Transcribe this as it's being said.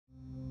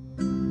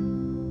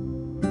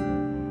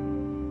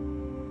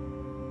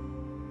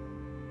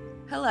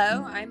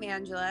Hello, I'm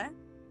Angela.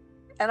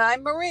 And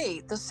I'm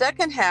Marie, the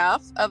second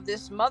half of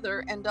this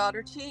mother and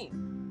daughter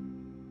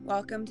team.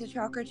 Welcome to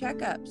Chakra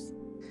Checkups.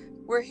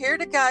 We're here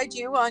to guide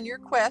you on your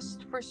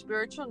quest for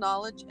spiritual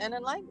knowledge and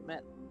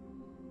enlightenment.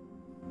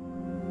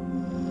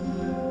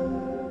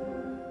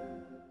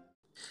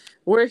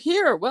 We're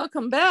here.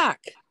 Welcome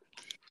back.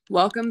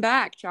 Welcome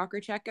back,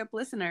 Chakra Checkup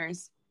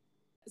listeners.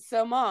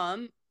 So,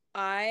 Mom,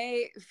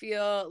 I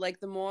feel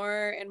like the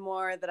more and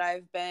more that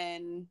I've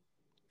been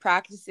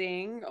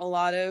practicing a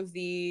lot of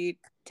the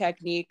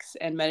techniques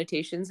and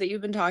meditations that you've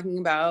been talking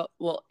about,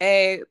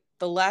 the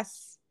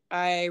less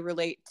I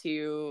relate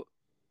to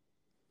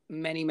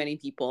many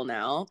people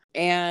now.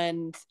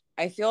 And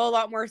I feel a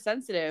lot more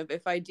sensitive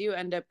if I do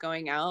end up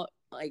going out,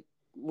 like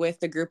with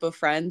a group of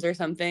friends or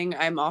something.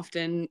 I'm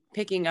often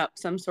picking up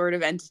some sort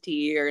of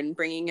entity and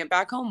bringing it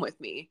back home with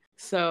me.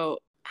 So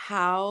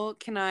how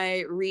can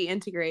I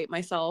reintegrate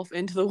myself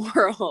into the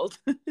world?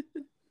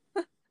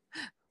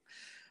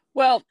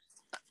 Well,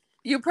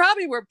 you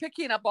probably were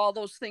picking up all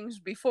those things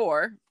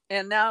before,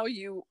 and now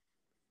you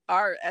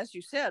are, as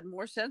you said,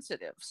 more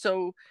sensitive.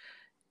 So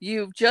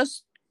you've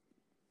just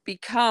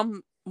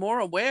become more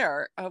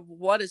aware of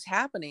what is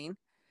happening,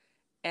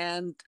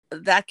 and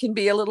that can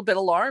be a little bit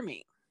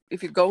alarming.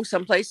 If you go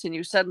someplace and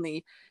you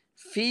suddenly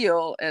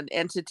feel an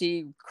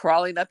entity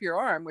crawling up your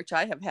arm, which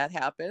I have had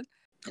happen,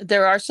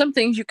 there are some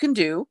things you can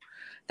do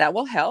that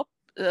will help.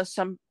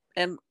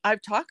 And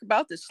I've talked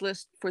about this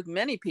list with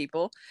many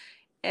people,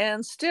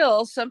 and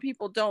still some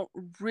people don't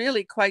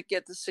really quite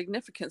get the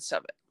significance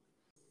of it.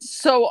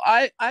 So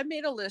I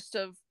made a list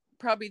of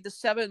probably the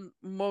 7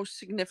 most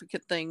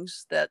significant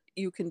things that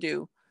you can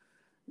do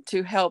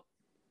to help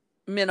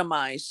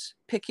minimize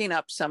picking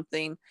up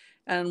something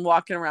and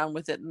walking around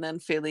with it and then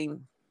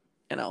feeling,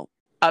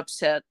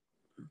 upset,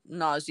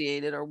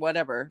 nauseated, or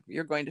whatever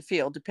you're going to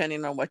feel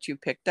depending on what you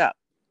picked up.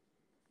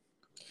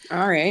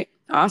 All right.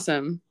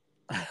 Awesome.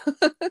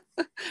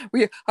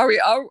 Are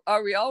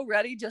we all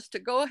ready just to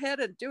go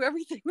ahead and do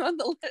everything on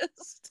the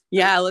list?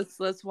 Yeah,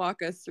 let's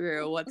walk us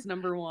through. What's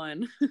number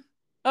 1?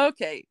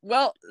 Okay.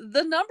 Well,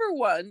 the number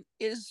 1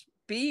 is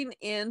being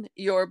in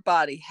your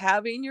body,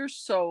 having your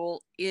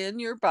soul in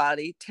your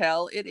body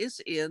till it is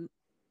in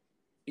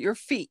your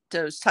feet,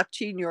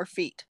 touching your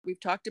feet. We've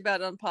talked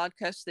about on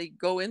podcasts, they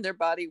go in their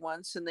body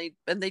once and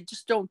they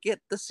just don't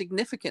get the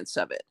significance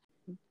of it.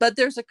 But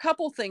there's a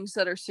couple things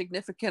that are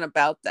significant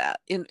about that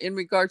in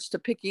regards to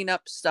picking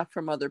up stuff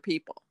from other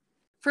people.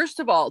 First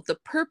of all, the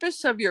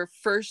purpose of your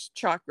first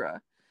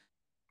chakra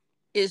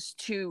is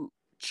to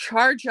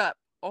charge up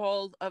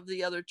all of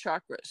the other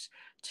chakras,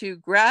 to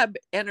grab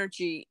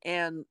energy,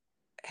 and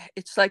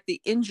it's like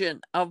the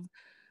engine of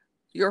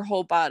your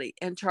whole body,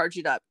 and charge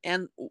it up.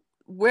 And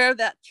where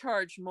that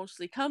charge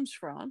mostly comes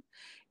from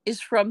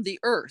is from the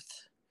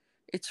earth.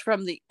 It's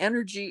from the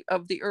energy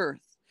of the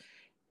earth.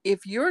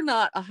 If you're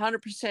not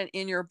 100%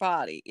 in your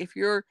body, if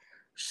your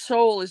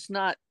soul is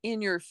not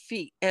in your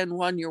feet, and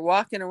when you're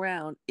walking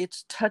around,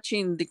 it's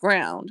touching the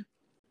ground,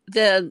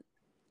 then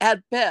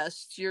at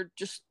best, you're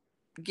just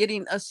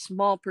getting a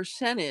small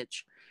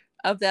percentage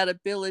of that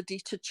ability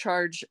to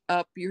charge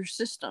up your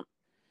system,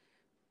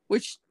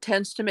 which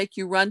tends to make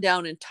you run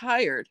down and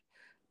tired.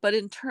 But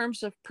in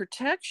terms of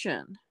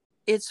protection,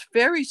 it's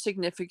very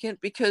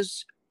significant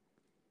because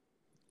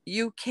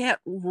you can't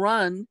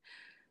run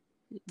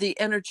the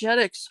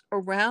energetics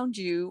around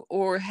you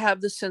or have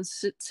the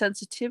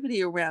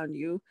sensitivity around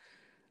you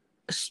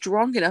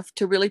strong enough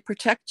to really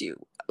protect you.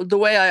 The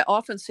way I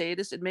often say it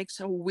is, it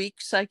makes a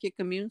weak psychic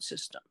immune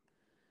system.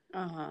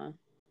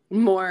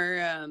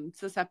 More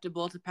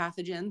susceptible to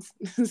pathogens,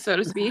 so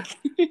to speak.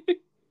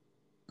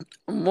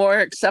 More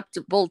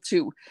acceptable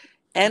to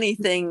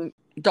anything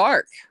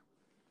dark.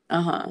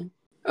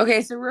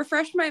 Okay, so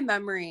refresh my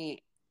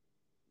memory,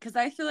 because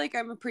I feel like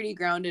I'm a pretty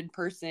grounded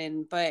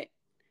person, but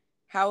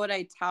how would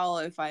I tell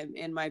if I'm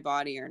in my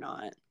body or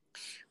not?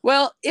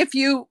 Well, if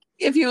you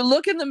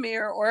look in the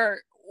mirror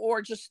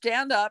or just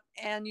stand up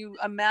and you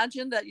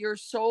imagine that your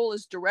soul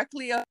is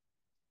directly up,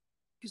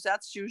 because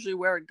that's usually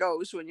where it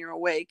goes when you're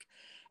awake,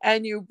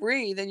 and you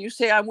breathe and you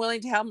say, I'm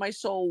willing to have my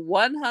soul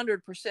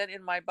 100%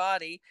 in my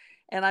body,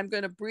 and I'm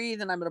going to breathe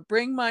and I'm going to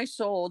bring my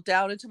soul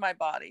down into my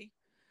body.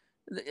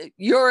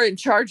 You're in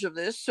charge of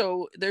this,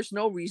 so there's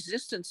no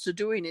resistance to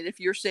doing it if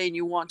you're saying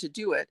you want to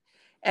do it.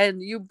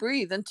 And you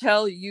breathe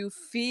until you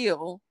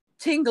feel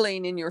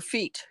tingling in your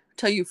feet,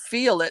 till you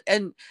feel it,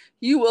 and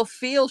you will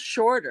feel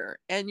shorter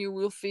and you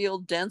will feel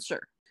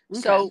denser. Okay.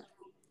 So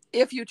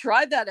if you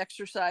try that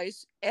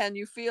exercise and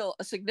you feel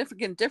a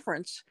significant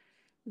difference,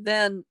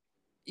 then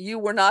you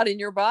were not in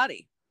your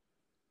body.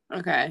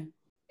 Okay.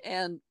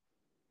 And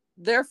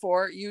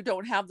therefore, you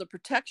don't have the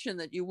protection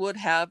that you would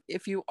have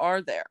if you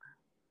are there.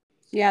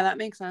 Yeah, that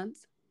makes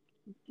sense.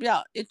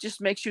 Yeah, it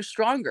just makes you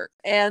stronger.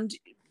 And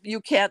you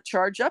can't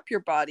charge up your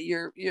body.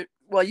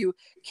 You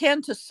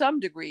can to some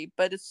degree,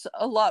 but it's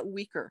a lot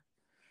weaker.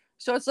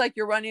 So it's like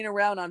you're running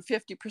around on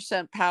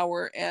 50%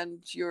 power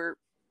and you're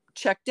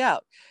checked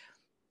out.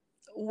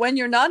 When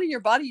you're not in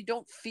your body, you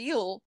don't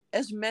feel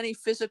as many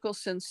physical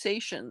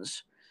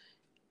sensations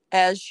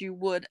as you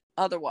would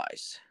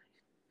otherwise.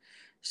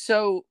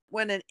 So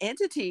when an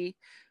entity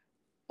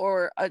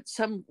or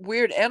some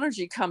weird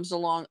energy comes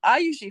along, I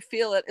usually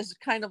feel it as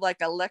kind of like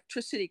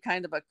electricity,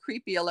 kind of a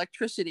creepy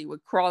electricity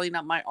with crawling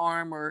up my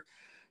arm or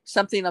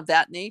something of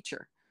that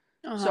nature.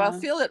 So I'll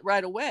feel it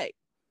right away.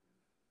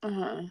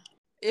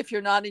 If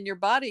you're not in your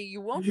body, you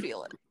won't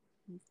feel it.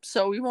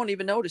 So you won't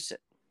even notice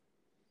it.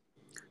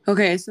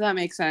 Okay, so that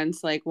makes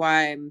sense, like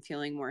why I'm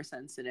feeling more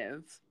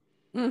sensitive.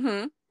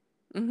 And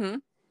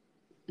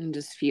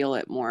just feel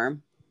it more.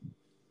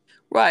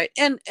 Right.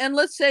 And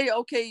let's say,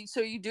 okay,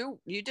 so you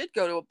did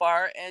go to a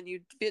bar and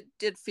you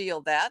did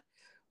feel that.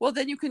 Well,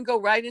 then you can go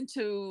right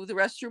into the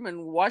restroom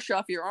and wash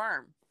off your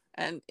arm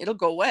and it'll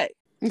go away.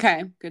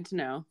 Okay, good to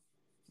know.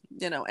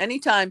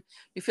 Anytime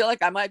you feel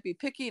like I might be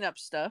picking up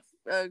stuff,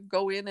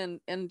 go in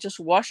and just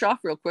wash off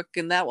real quick,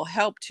 and that will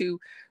help to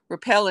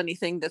repel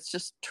anything that's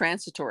just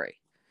transitory.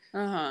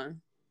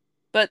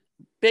 But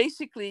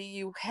basically,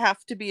 you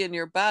have to be in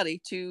your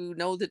body to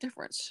know the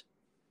difference.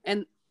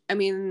 And I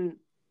mean,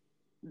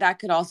 that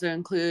could also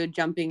include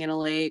jumping in a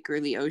lake or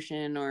the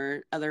ocean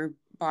or other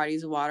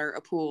bodies of water,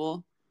 a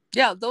pool.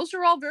 Yeah, those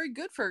are all very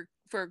good for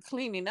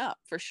cleaning up,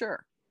 for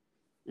sure.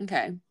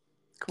 Okay,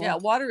 cool. Yeah,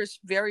 water is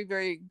very,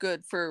 very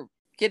good for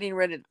getting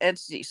rid of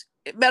entities.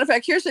 Matter of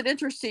fact, here's an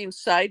interesting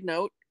side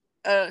note.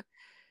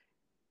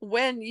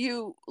 When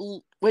you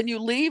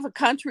leave a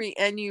country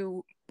and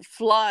you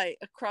fly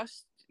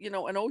across,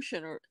 an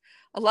ocean, or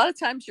a lot of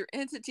times your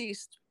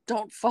entities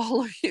don't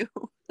follow you.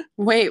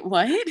 Wait,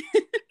 what?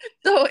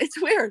 So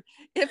it's weird.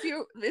 If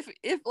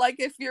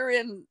you're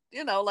in,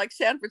 like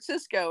San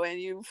Francisco and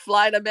you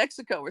fly to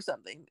Mexico or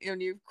something,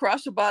 and you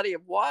cross a body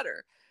of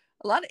water,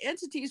 a lot of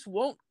entities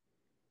won't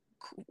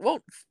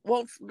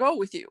go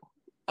with you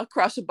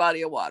across a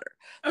body of water.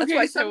 That's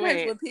why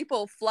sometimes when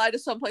people fly to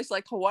someplace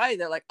like Hawaii,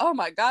 they're like, oh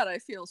my God, I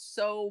feel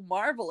so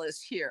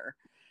marvelous here.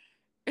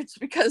 It's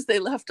because they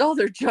left all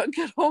their junk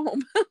at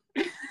home.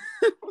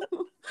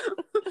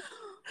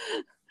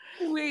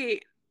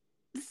 Wait,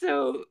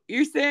 so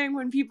you're saying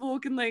when people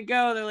can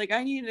go, they're like,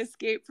 I need an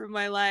escape from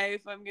my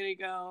life, I'm gonna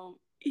go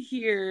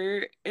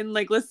here, and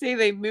let's say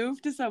they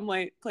move to some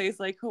place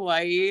like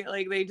Hawaii,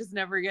 they just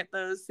never get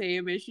those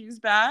same issues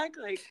back?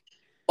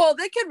 Well,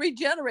 they can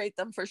regenerate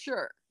them for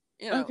sure.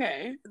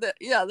 Okay.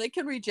 They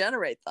can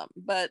regenerate them,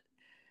 but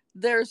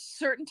there's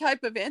certain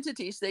type of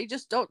entities, they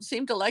just don't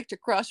seem to like to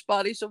cross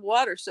bodies of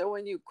water. So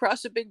when you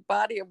cross a big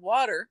body of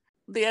water,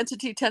 the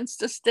entity tends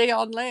to stay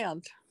on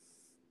land.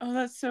 Oh,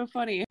 that's so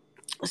funny.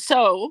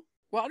 So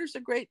water's a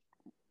great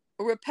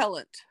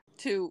repellent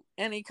to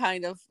any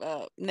kind of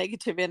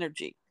negative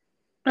energy.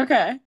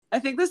 Okay. I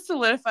think this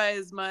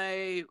solidifies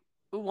my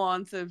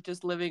wants of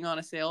just living on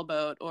a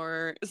sailboat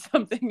or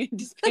something and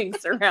just being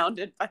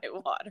surrounded by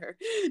water.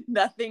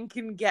 Nothing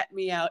can get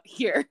me out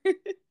here.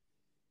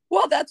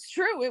 Well, that's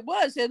true. It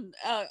was. And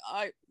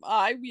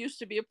I used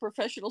to be a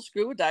professional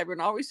scuba diver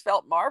and always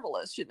felt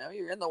marvelous.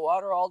 You're in the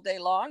water all day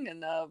long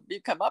and you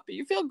come up and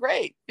you feel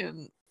great.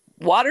 And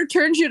water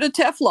turns you to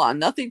Teflon.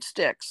 Nothing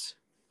sticks.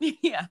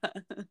 Yeah.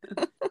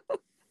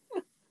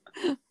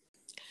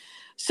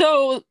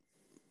 So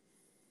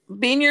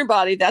being your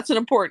body, that's an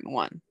important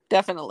one.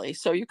 Definitely.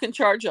 So you can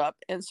charge up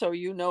and so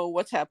you know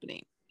what's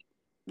happening.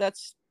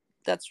 That's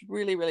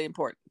really, really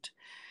important.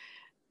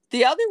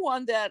 The other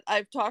one that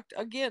I've talked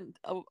again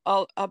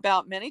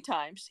about many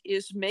times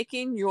is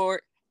making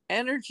your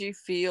energy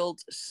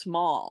field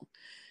small.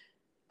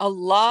 A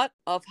lot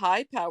of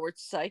high-powered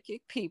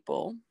psychic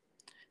people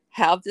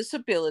have this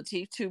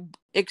ability to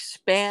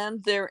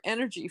expand their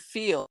energy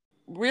field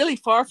really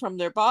far from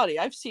their body.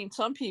 I've seen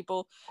some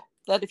people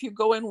that if you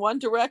go in one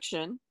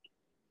direction,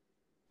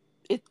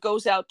 it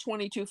goes out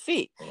 22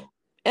 feet.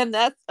 And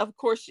that, of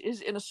course,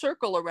 is in a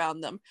circle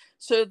around them.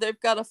 So they've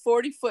got a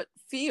 40-foot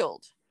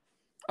field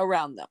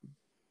around them.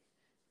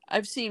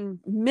 I've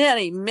seen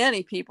many,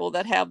 many people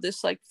that have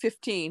this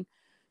 10,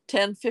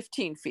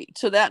 15 feet.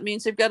 So that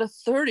means they've got a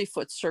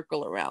 30-foot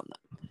circle around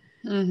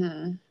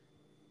them.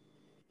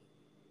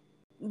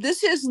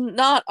 This is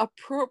not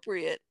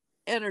appropriate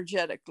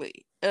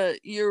energetically.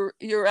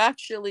 You're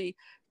actually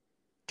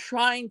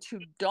trying to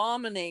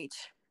dominate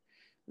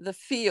the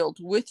field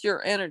with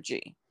your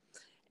energy.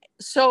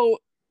 So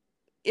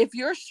if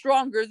you're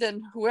stronger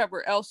than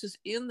whoever else is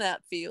in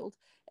that field,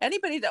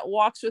 anybody that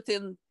walks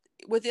within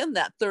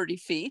that 30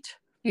 feet,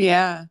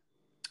 yeah,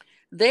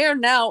 they are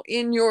now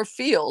in your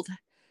field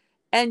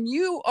and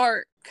you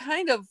are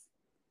kind of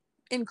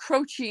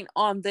encroaching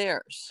on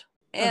theirs.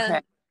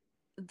 And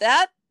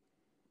that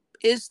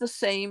is the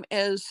same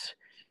as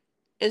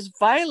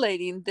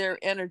violating their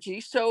energy.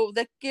 So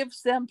that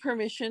gives them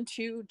permission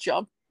to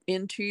jump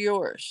into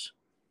yours.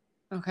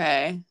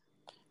 Okay.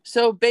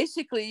 So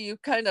basically you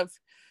kind of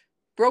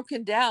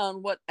broken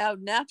down what a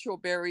natural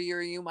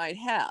barrier you might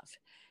have.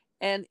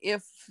 And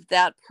if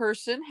that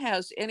person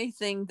has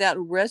anything that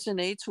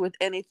resonates with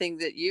anything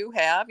that you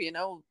have,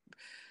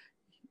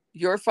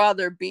 your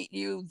father beat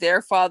you,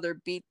 their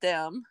father beat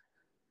them,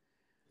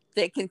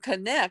 they can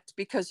connect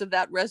because of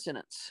that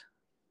resonance.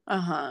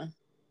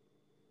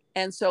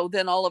 And so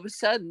then all of a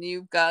sudden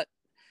you've got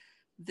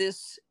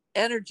this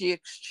energy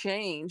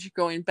exchange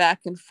going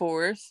back and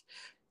forth.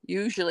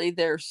 Usually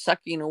they're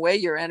sucking away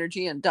your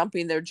energy and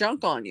dumping their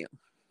junk on you.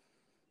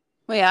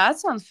 Well, yeah, that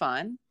sounds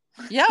fun.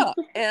 Yeah.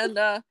 And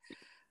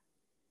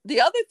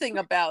the other thing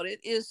about it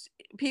is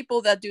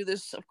people that do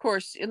this, of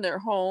course, in their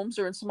homes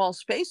or in small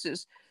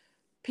spaces,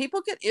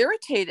 people get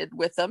irritated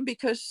with them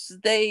because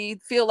they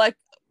feel like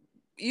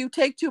you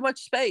take too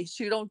much space.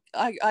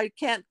 I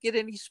can't get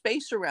any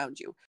space around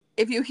you.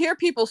 If you hear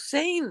people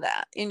saying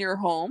that in your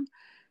home,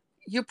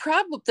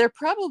 they're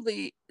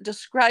probably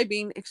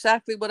describing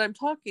exactly what I'm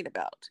talking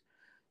about.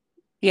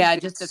 Yeah,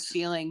 just a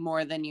feeling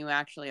more than you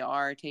actually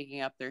are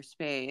taking up their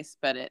space,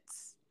 but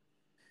it's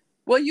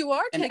well, you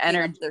are taking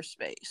up their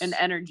space. An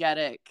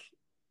energetic.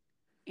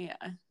 Yeah.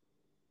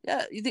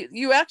 Yeah,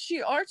 you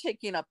actually are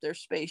taking up their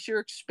space. You're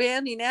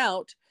expanding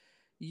out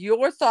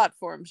your thought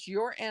forms,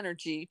 your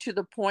energy to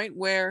the point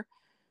where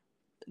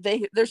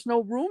there's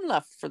no room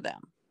left for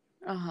them.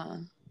 Uh-huh.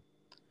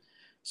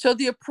 So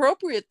the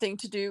appropriate thing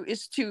to do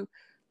is to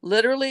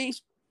literally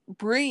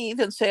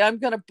breathe and say, I'm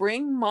going to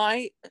bring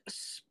my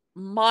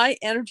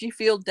energy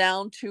field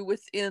down to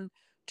within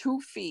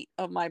 2 feet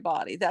of my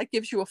body. That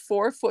gives you a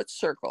 4-foot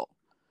circle.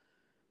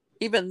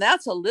 Even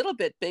that's a little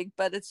bit big,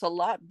 but it's a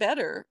lot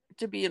better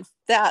to be in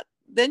that.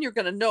 Then you're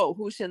going to know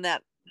who's in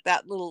that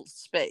little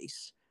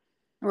space.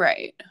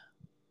 Right.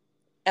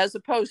 As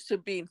opposed to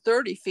being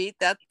 30 feet,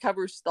 that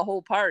covers the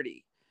whole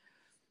party.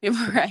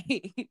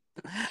 Right.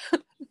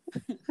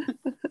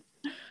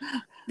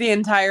 The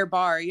entire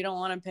bar. You don't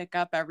want to pick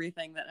up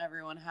everything that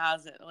everyone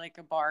has at like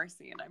a bar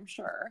scene, I'm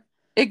sure.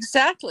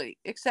 Exactly.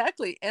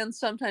 And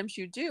sometimes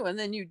you do. And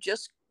then you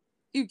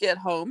get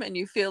home and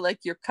you feel like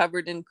you're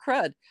covered in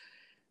crud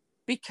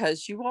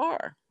because you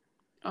are.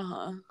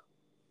 Uh-huh.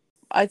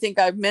 I think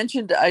I've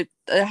mentioned I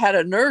had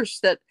a nurse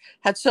that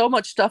had so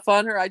much stuff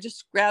on her. I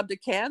just grabbed a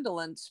candle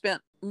and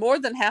spent more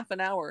than half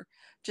an hour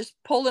just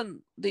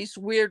pulling these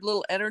weird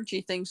little energy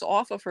things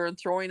off of her and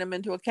throwing them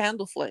into a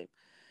candle flame.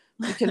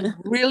 You can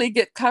really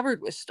get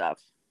covered with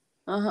stuff.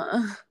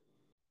 Uh-huh.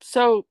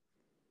 So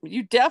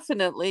you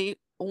definitely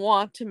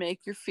want to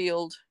make your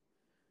field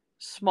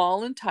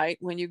small and tight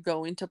when you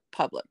go into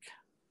public.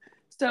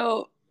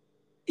 So,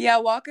 yeah,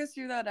 walk us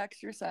through that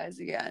exercise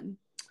again.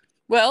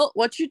 Well,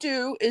 what you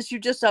do is you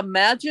just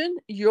imagine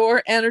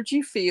your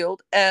energy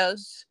field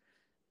as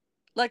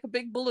like a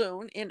big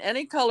balloon in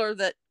any color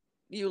that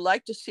you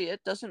like to see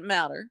it, doesn't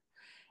matter.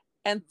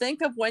 And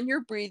think of when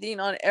you're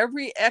breathing, on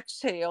every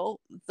exhale,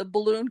 the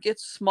balloon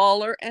gets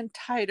smaller and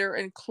tighter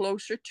and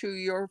closer to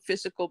your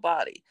physical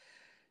body.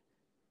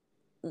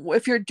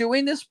 If you're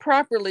doing this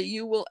properly,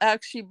 you will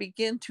actually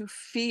begin to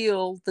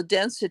feel the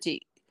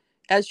density.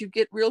 As you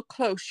get real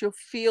close, you'll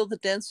feel the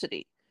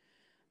density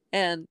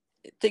and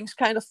things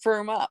kind of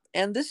firm up.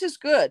 And this is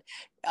good.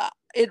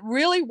 It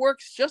really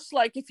works just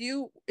like if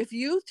you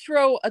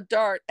throw a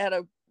dart at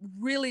a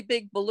really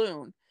big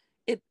balloon,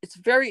 it's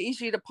very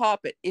easy to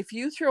pop it. If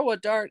you throw a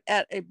dart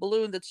at a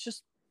balloon that's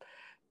just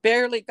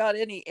barely got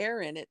any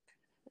air in it,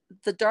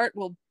 the dart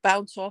will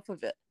bounce off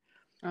of it.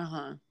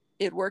 Uh-huh.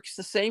 It works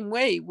the same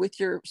way with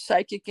your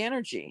psychic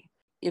energy.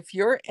 If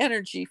your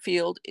energy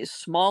field is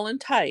small and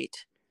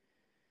tight,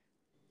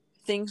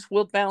 things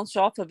will bounce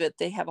off of it.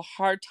 They have a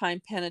hard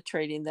time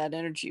penetrating that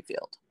energy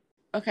field.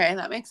 Okay,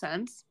 that makes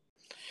sense.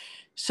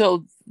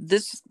 So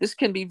this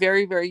can be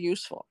very, very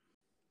useful.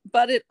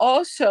 But it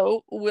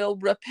also will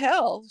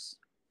repel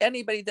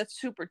anybody that's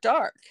super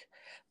dark.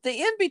 The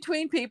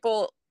in-between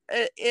people,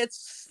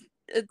 it's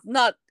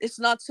not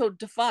so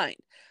defined.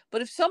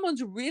 But if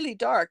someone's really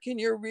dark and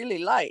you're really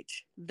light,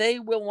 they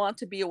will want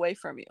to be away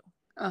from you.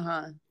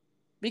 Uh-huh.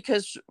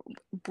 Because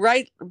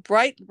bright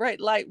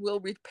light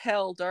will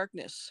repel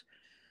darkness.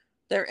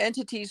 Their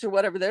entities or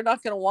whatever, they're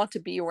not going to want to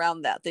be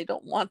around that. They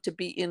don't want to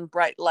be in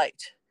bright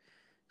light.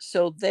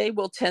 So they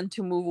will tend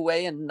to move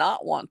away and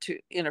not want to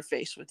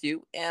interface with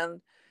you. And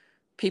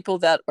people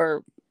that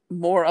are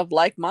more of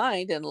like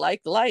mind and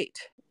like light,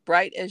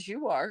 bright as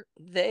you are,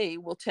 they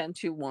will tend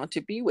to want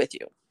to be with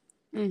you.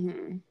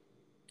 Mm-hmm.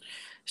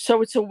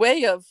 So it's a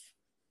way of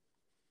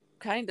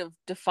kind of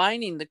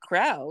defining the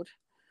crowd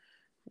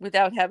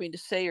without having to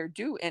say or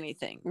do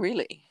anything,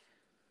 really.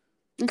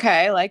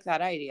 Okay, I like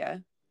that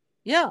idea.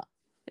 Yeah,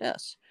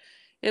 yes.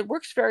 It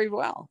works very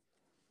well.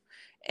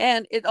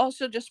 And it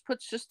also just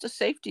puts just a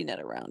safety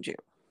net around you.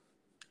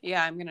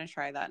 Yeah, I'm going to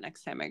try that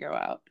next time I go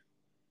out.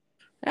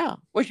 Yeah.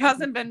 Which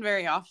hasn't been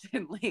very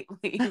often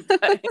lately.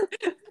 But...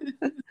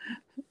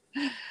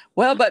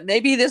 Well, but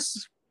maybe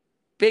this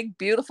big,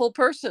 beautiful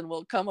person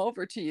will come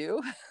over to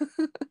you.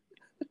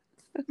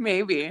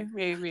 Maybe.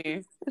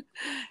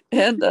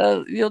 And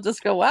you'll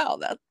just go, wow,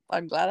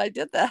 I'm glad I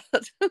did that.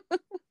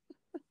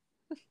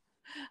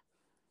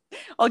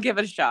 I'll give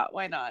it a shot.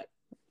 Why not?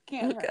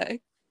 Can't hurt.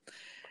 Okay.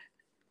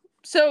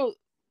 So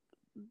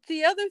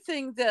the other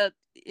thing that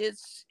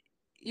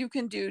you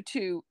can do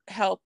to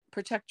help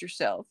protect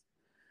yourself,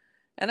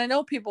 and I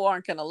know people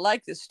aren't going to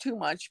like this too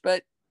much,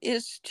 but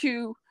is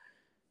to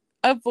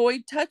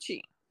avoid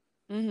touching.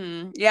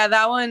 Mm-hmm. Yeah,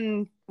 that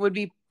one would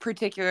be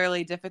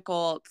particularly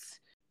difficult,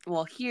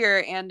 well,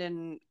 here and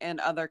in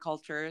other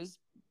cultures,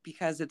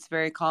 because it's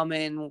very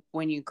common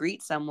when you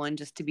greet someone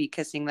just to be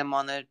kissing them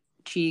on the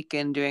cheek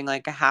and doing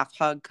like a half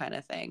hug kind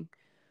of thing,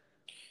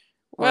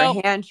 or a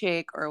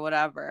handshake or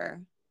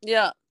whatever.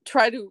 Yeah,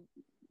 try to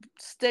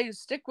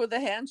stick with a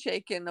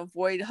handshake and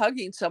avoid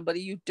hugging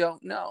somebody you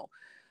don't know.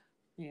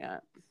 Yeah.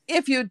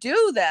 If you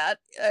do that,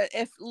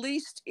 at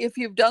least if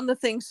you've done the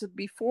things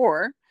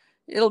before,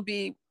 you'll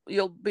be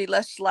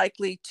less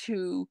likely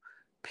to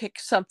pick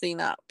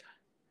something up.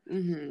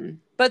 Mm-hmm.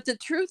 But the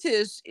truth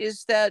is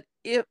that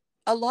if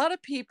a lot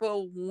of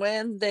people,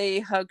 when they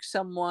hug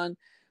someone,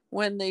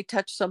 when they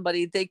touch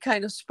somebody, they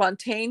kind of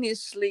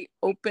spontaneously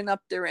open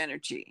up their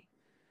energy,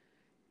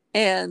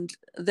 and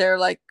they're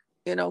like,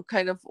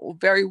 kind of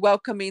very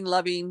welcoming,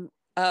 loving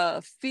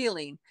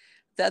feeling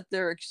that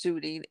they're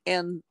exuding,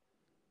 and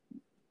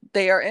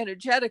they are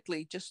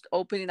energetically just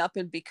opening up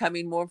and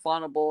becoming more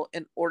vulnerable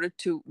in order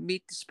to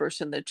meet this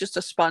person. They're just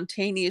a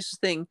spontaneous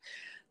thing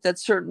that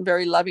certain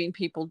very loving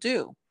people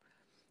do.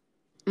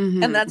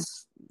 Mm-hmm. And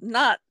that's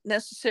not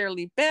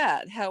necessarily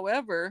bad.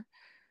 However,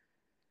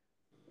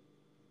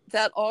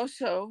 that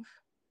also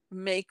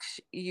makes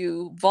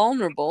you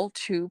vulnerable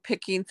to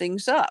picking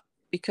things up,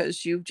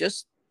 because you've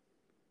just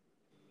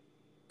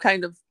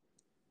kind of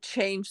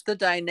changed the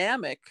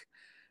dynamic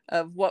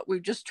of what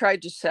we've just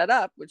tried to set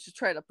up, which is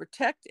try to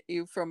protect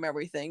you from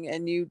everything.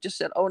 And you just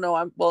said, oh no,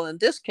 in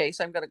this case,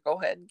 I'm going to go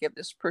ahead and give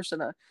this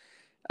person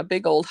a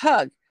big old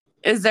hug.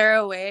 Is there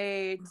a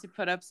way to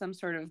put up some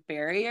sort of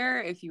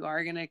barrier if you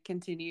are going to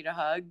continue to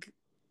hug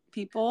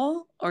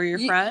people or your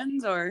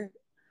friends? Or,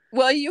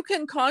 well, you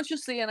can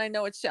consciously, and I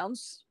know it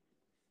sounds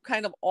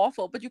kind of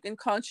awful, but you can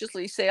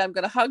consciously say, I'm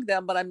going to hug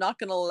them, but I'm not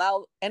going to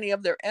allow any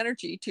of their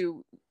energy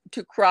to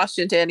cross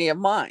into any of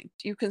mine.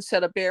 You can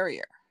set a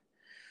barrier.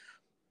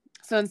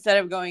 So instead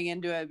of going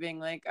into it being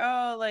like,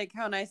 oh, like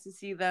how nice to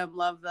see them,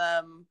 love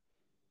them,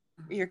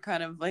 you're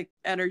kind of like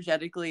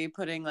energetically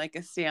putting like a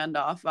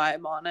standoff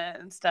vibe on it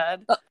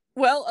instead.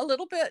 Well, a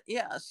little bit,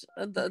 yes.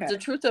 The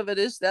truth of it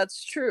is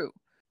that's true.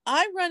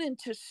 I run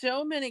into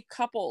so many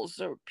couples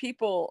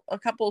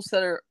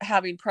that are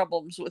having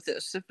problems with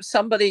this.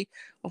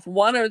 If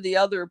one or the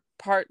other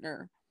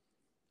partner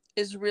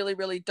is really,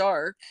 really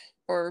dark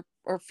or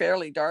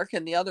fairly dark,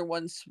 and the other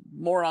one's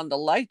more on the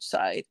light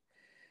side,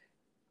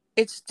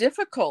 it's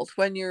difficult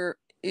when you're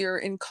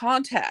in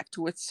contact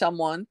with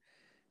someone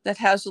that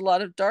has a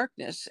lot of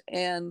darkness.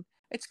 And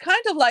it's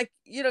kind of like,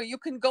 you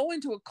can go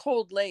into a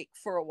cold lake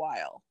for a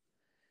while,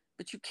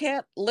 but you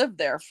can't live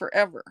there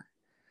forever.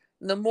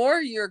 The more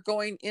you're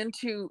going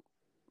into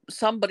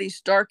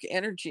somebody's dark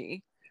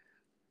energy,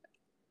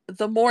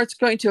 the more it's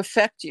going to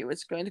affect you.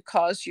 It's going to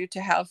cause you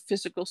to have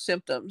physical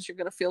symptoms. You're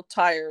going to feel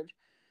tired.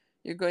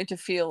 You're going to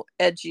feel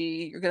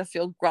edgy. You're going to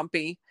feel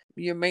grumpy.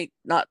 You may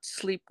not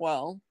sleep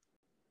well.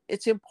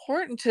 It's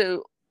important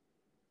to,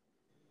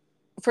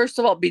 first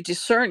of all, be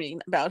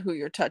discerning about who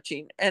you're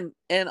touching and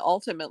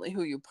ultimately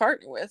who you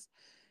partner with,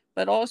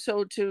 but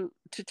also to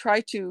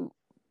try to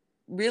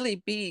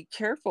really be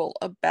careful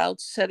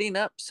about setting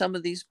up some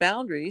of these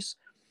boundaries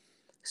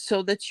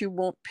so that you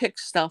won't pick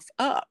stuff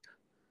up.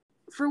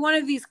 For one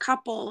of these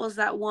couples,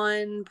 that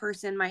one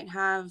person might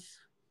have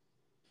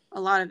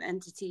a lot of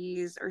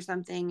entities or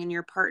something and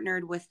you're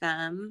partnered with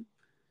them,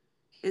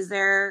 is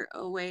there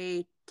a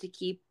way to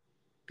keep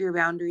your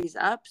boundaries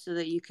up so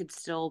that you could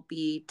still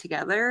be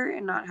together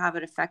and not have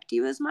it affect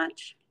you as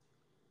much?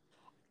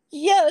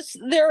 Yes,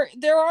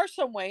 there are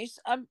some ways.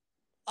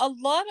 A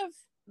lot of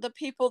the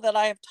people that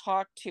I have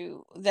talked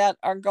to that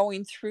are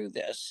going through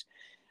this,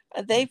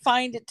 they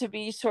find it to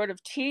be sort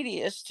of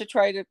tedious to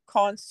try to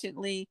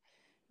constantly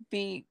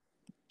be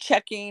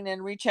checking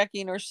and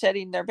rechecking or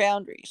setting their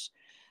boundaries.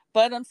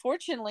 But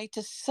unfortunately,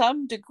 to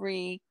some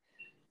degree,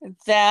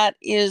 that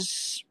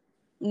is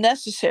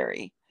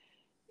necessary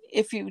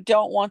if you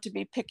don't want to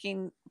be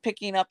picking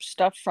up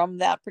stuff from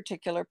that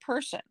particular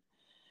person.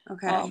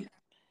 Okay.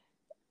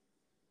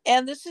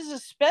 And this is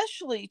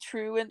especially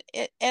true, and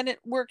it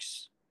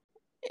works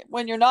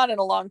when you're not in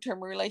a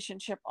long-term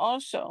relationship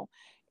also,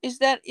 is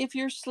that if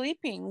you're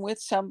sleeping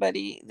with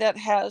somebody that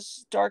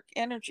has dark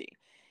energy,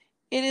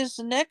 it is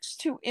next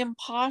to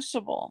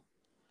impossible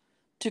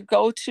to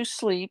go to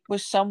sleep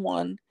with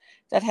someone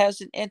that has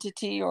an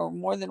entity or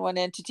more than one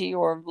entity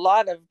or a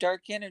lot of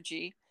dark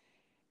energy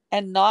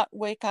and not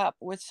wake up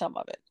with some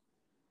of it.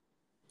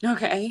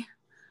 Okay.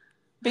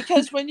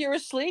 Because when you're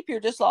asleep, you're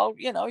just all,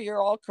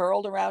 you're all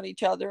curled around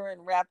each other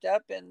and wrapped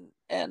up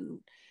and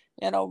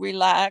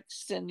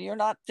relaxed, and you're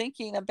not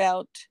thinking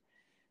about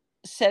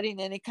setting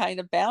any kind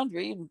of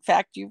boundary. In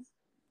fact, you've,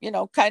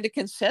 kind of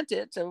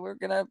consented. So we're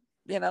going to,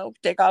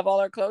 take off all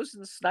our clothes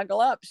and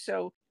snuggle up.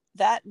 So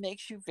that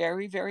makes you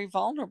very, very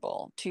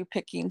vulnerable to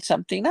picking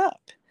something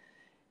up.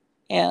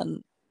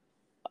 And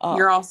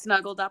you're all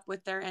snuggled up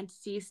with their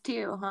entities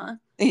too, huh?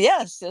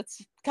 Yes, it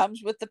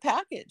comes with the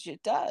package.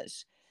 It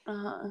does.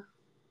 Uh-huh.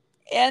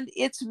 And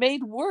it's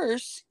made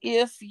worse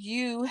if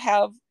you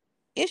have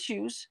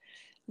issues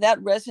that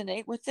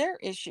resonate with their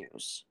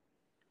issues.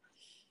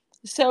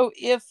 So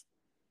if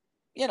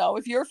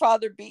if your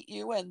father beat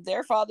you and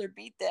their father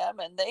beat them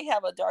and they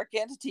have a dark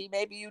entity,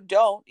 maybe you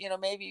don't,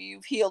 maybe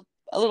you've healed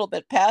a little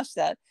bit past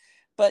that,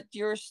 but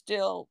you're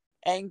still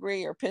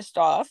angry or pissed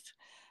off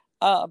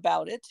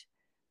about it,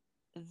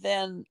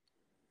 then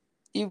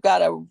you've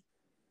got a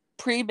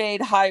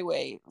pre-made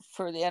highway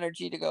for the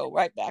energy to go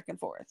right back and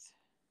forth.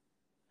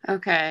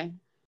 Okay.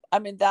 I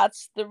mean,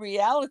 that's the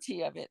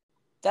reality of it.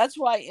 That's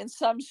why in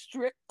some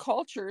strict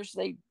cultures,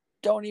 they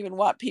don't even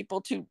want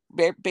people to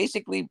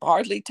basically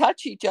hardly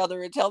touch each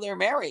other until they're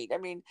married. I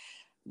mean,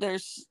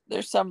 there's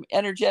some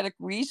energetic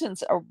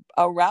reasons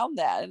around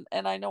that.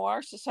 And I know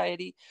our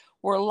society,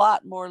 we're a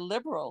lot more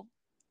liberal,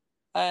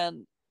 but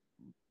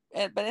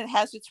it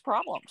has its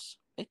problems.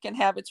 It can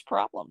have its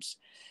problems.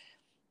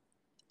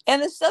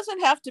 And this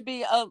doesn't have to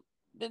be a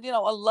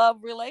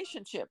love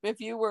relationship. If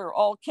you were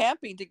all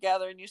camping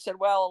together and you said,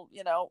 well,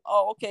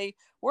 oh, okay,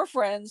 we're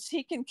friends.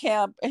 He can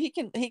camp. He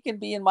can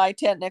be in my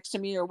tent next to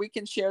me, or we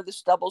can share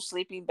this double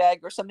sleeping bag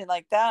or something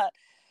like that.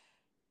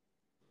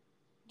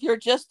 You're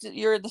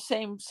in the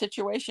same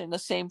situation, the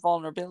same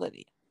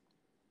vulnerability.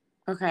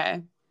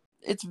 Okay.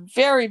 It's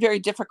very, very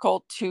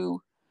difficult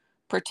to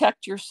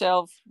protect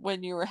yourself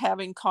when you're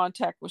having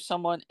contact with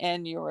someone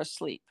and you're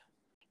asleep.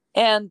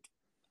 And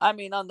I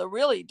mean, on the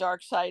really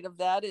dark side of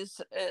that is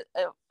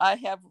I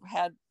have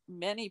had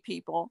many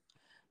people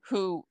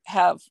who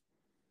have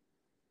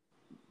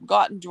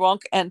gotten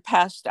drunk and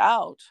passed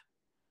out,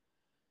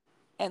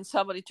 and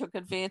somebody took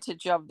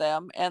advantage of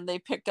them and they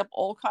picked up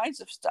all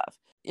kinds of stuff.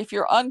 If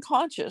you're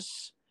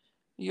unconscious,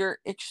 you're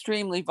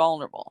extremely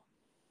vulnerable.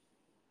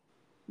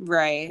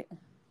 Right.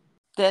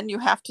 Then you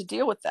have to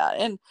deal with that.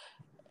 And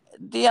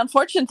the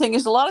unfortunate thing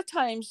is, a lot of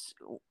times,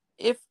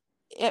 if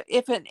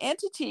an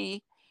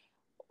entity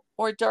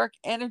or dark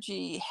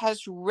energy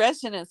has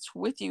resonance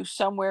with you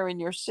somewhere in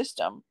your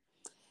system,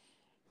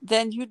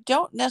 then you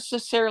don't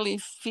necessarily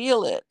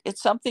feel it.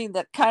 It's something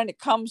that kind of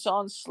comes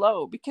on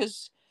slow,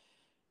 because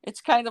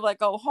it's kind of like,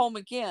 oh, home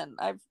again.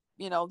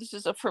 This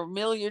is a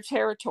familiar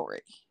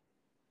territory.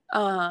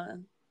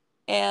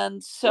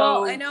 And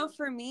so, well, I know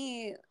for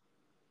me,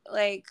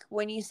 like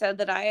when you said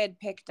that I had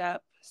picked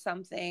up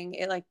something,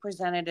 it like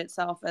presented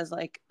itself as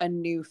like a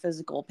new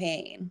physical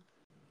pain.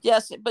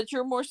 Yes, but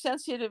you're more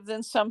sensitive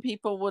than some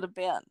people would have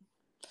been.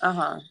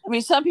 I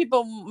mean, some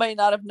people may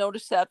not have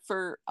noticed that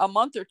for a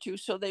month or two,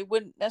 so they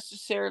wouldn't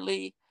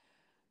necessarily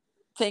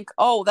think,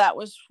 oh, that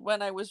was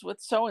when I was with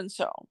so and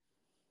so.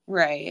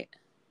 Right.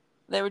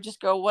 They would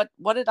just go,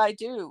 what did I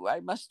do? I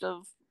must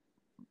have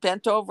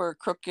bent over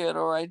crooked,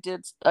 or I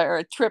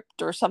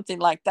tripped or something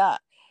like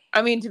that.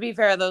 I mean, to be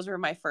fair, those were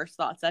my first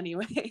thoughts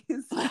anyways.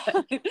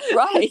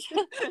 Right.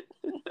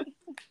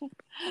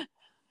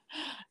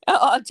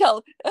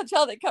 Until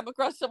they come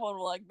across someone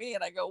like me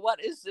and I go,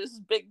 what is this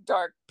big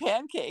dark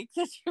pancake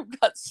that you've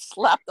got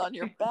slapped on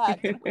your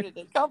back, and where did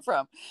it come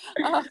from?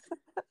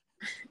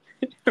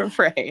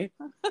 Right.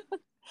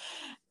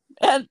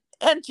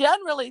 And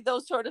generally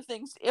those sort of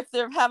things, if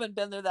they haven't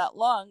been there that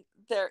long,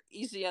 they're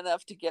easy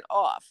enough to get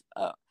off.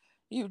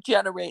 You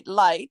generate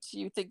light,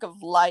 you think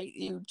of light,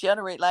 you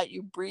generate light,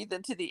 you breathe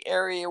into the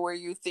area where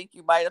you think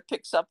you might have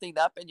picked something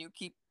up, and you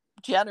keep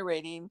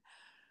generating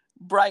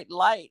bright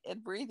light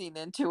and breathing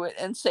into it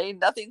and saying,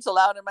 nothing's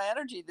allowed in my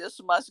energy, this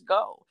must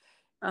go.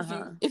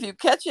 If you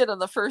catch it on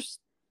the first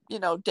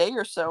day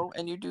or so,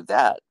 and you do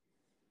that,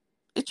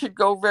 it should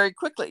go very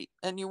quickly,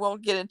 and you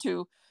won't get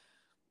into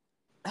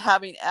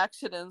having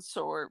accidents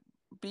or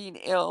being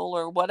ill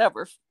or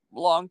whatever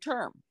long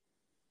term.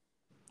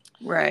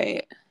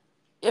 Right.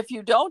 If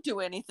you don't do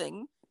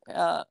anything,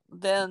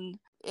 then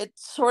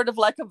it's sort of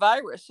like a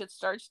virus. It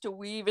starts to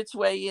weave its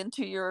way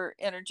into your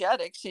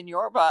energetics in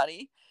your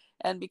body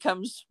and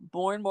becomes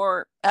more and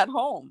more at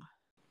home.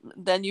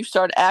 Then you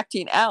start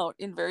acting out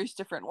in various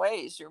different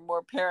ways. You're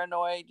more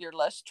paranoid, you're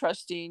less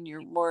trusting,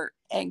 you're more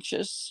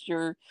anxious,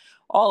 you're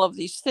all of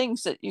these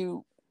things that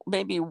you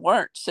maybe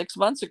weren't 6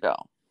 months ago.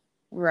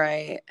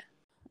 Right.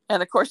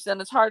 And of course,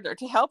 then it's harder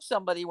to help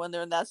somebody when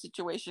they're in that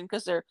situation,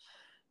 because they're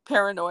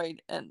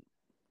paranoid and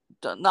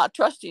not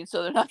trusting,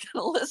 so they're not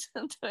going to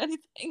listen to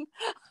anything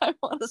I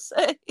want to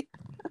say.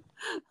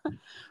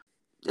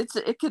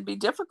 It could be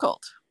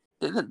difficult.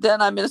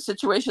 Then I'm in a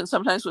situation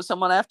sometimes with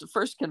someone, I have to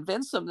first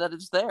convince them that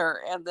it's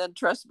there, and then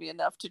trust me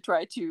enough to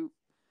try to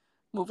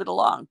move it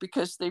along,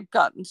 because they've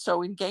gotten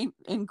so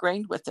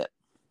ingrained with it.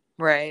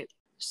 Right.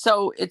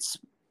 So it's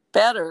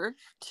better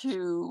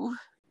to,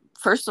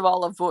 first of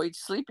all, avoid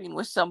sleeping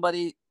with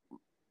somebody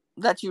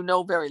that you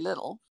know very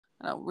little.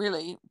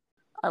 Really,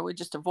 I would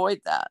just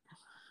avoid that.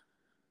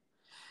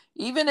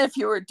 Even if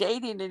you were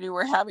dating and you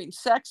were having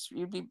sex,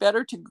 you'd be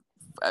better to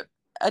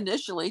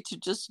initially to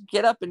just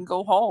get up and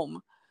go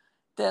home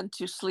than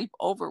to sleep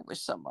over with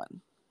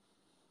someone.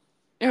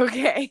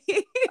 Okay.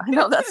 I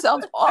know that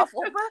sounds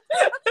awful,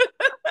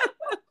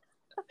 but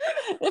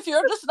if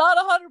you're just not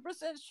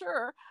 100%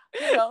 sure,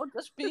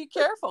 just be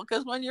careful,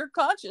 because when you're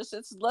conscious,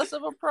 it's less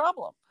of a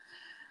problem.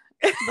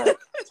 But,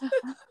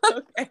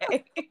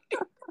 okay.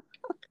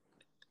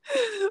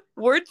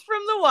 Words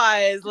from the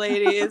wise,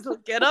 ladies.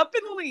 Get up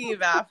and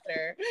leave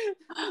after.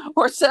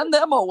 Or send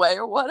them away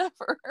or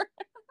whatever.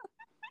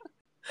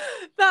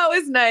 That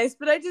was nice,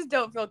 but I just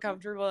don't feel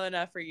comfortable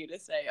enough for you to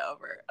stay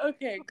over.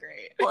 Okay,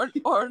 great.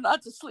 Or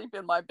not to sleep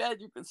in my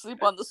bed. You can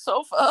sleep on the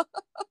sofa.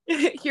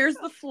 Here's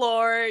the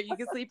floor. You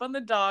can sleep on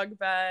the dog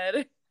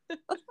bed.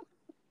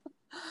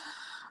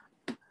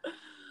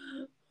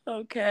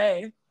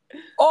 Okay.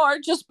 Or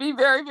just be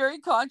very, very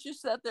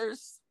conscious that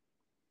there's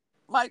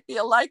might be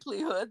a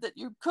likelihood that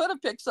you could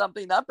have picked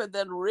something up, and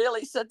then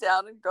really sit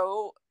down and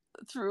go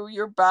through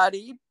your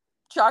body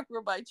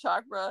chakra by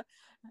chakra,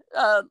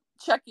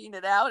 checking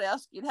it out,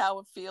 asking how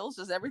it feels.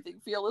 Does everything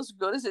feel as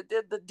good as it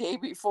did the day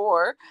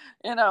before?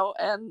 And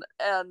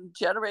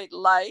generate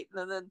light,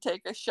 and then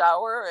take a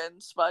shower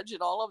and smudge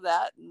and all of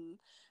that, and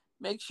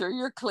make sure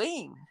you're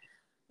clean.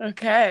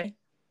 Okay.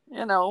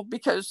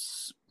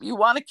 Because you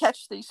want to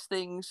catch these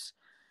things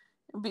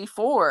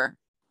before.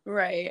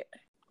 Right.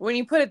 When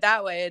you put it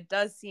that way, it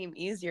does seem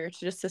easier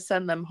to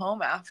send them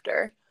home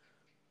after.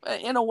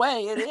 In a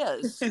way, it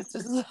is.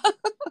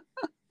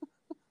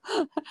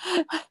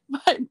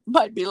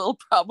 might be a little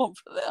problem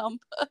for them.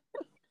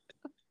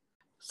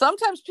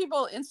 Sometimes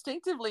people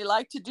instinctively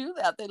like to do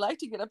that. They like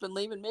to get up and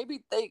leave, and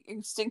maybe they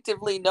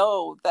instinctively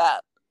know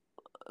that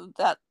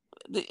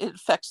it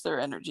affects their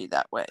energy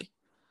that way.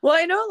 Well,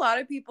 I know a lot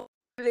of people,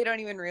 they don't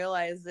even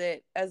realize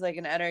it as like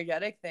an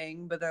energetic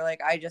thing, but they're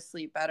like, I just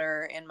sleep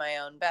better in my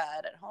own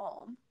bed at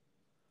home.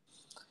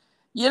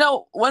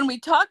 When we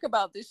talk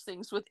about these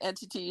things with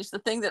entities, the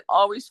thing that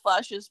always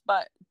flashes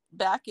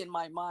back in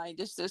my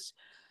mind is this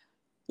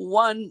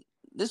one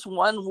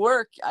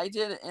work I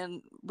did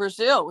in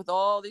Brazil with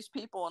all these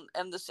people,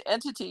 and this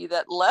entity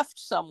that left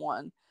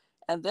someone,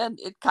 and then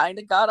it kind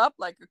of got up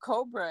like a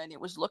cobra, and it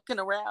was looking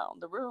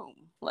around the room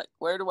like,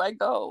 where do I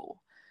go?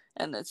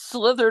 And it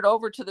slithered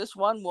over to this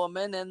one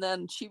woman, and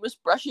then she was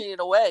brushing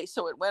it away,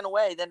 so it went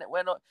away. Then it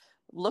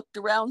looked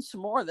around some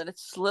more, then it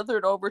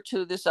slithered over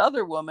to this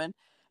other woman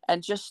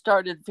and just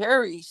started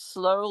very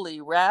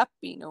slowly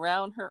wrapping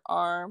around her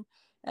arm,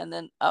 and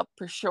then up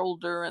her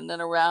shoulder, and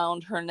then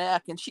around her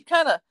neck. And she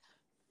kind of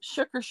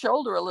shook her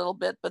shoulder a little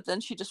bit, but then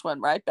she just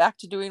went right back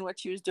to doing what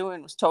she was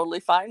doing, was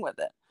totally fine with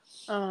it.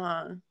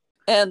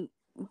 And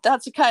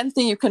that's the kind of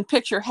thing you can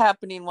picture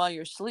happening while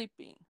you're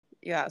sleeping.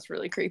 Yeah, it's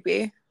really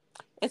creepy.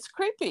 It's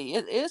creepy.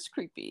 It is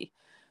creepy,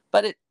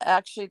 but it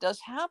actually does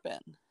happen.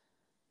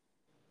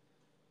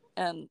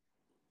 And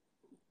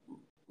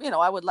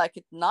I would like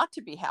it not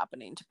to be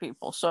happening to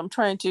people. So I'm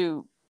trying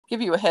to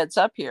give you a heads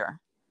up here.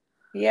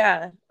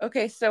 Yeah.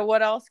 Okay. So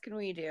what else can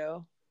we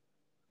do?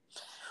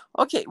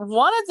 Okay.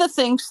 One of the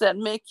things that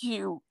make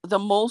you the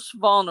most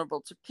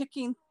vulnerable to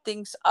picking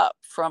things up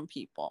from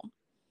people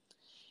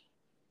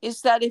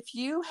is that if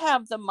you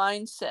have the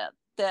mindset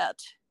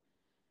that,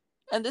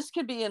 and this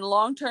could be in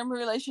long-term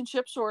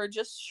relationships or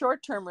just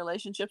short-term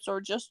relationships or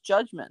just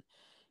judgment,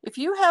 if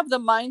you have the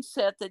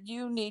mindset that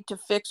you need to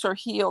fix or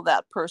heal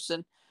that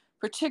person,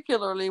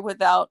 particularly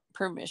without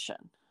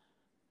permission.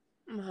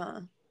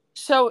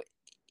 So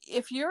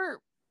if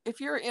you're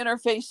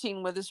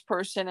interfacing with this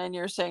person and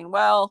you're saying,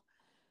 well,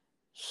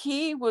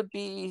 he would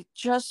be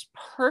just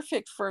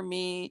perfect for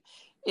me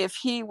if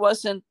he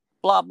wasn't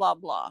blah blah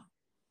blah,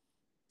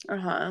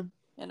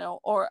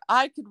 or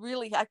I could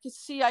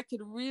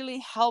really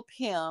help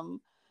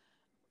him,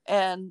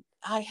 and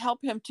I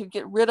help him to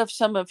get rid of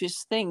some of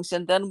his things,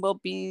 and then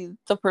we'll be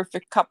the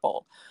perfect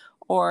couple.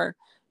 Or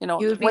he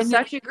would be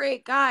such a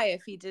great guy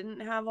if he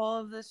didn't have all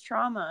of this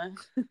trauma.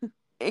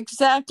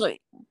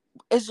 Exactly.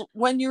 Is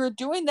when you're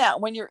doing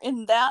that, when you're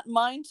in that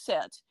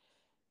mindset,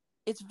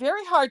 it's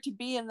very hard to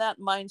be in that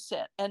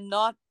mindset and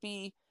not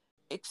be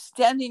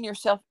extending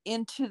yourself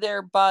into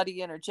their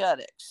body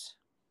energetics.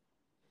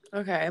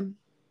 Okay.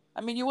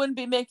 I mean, you wouldn't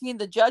be making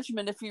the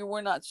judgment if you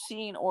were not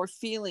seeing or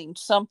feeling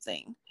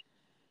something.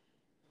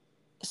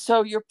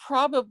 So you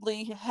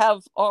probably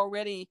have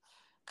already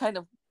kind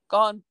of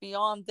gone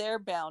beyond their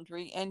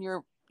boundary, and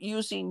you're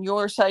using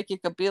your psychic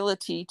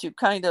ability to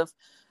kind of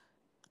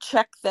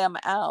check them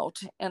out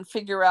and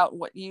figure out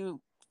what you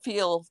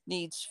feel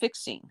needs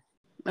fixing.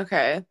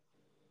 Okay.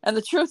 And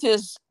the truth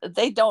is,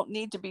 they don't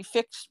need to be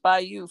fixed by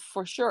you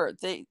for sure.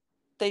 They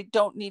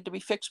don't need to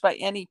be fixed by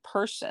any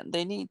person.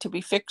 They need to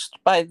be fixed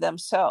by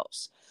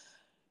themselves.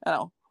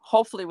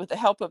 Hopefully with the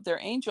help of their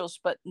angels,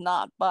 but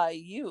not by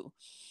you.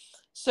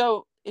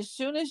 So as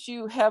soon as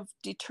you have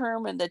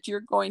determined that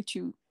you're going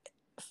to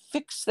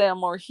fix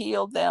them or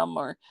heal them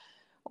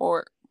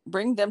or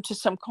bring them to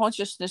some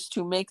consciousness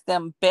to make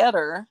them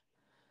better,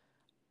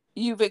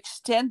 you've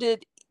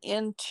extended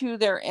into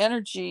their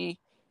energy,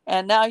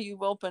 and now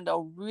you've opened a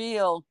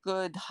real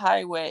good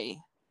highway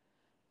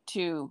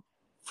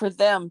for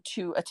them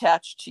to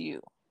attach to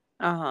you.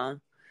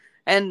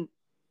 And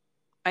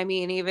I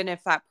mean, even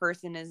if that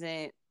person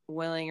isn't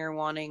willing or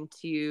wanting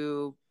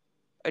to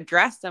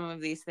address some of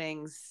these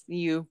things,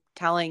 you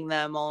telling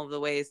them all of the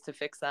ways to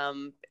fix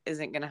them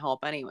isn't going to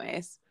help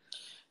anyways.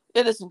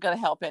 It isn't going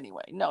to help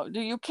anyway. No,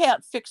 you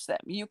can't fix them.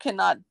 You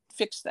cannot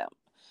fix them.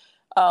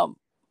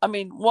 I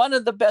mean, one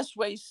of the best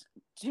ways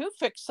to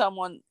fix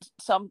someone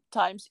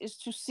sometimes is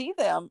to see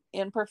them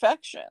in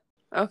perfection.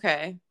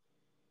 Okay.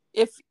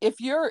 If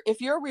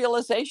your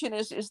realization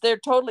is they're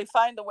totally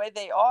fine the way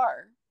they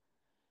are,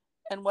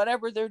 and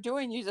whatever they're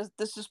doing, you just,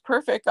 this is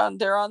perfect,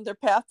 they're on their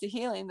path to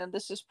healing, and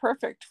this is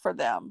perfect for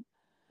them.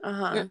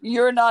 Uh-huh.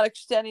 You're not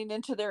extending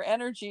into their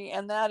energy,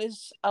 and that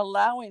is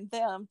allowing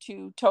them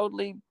to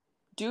totally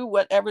do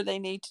whatever they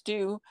need to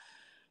do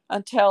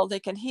until they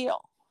can heal.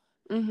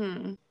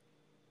 Mm-hmm.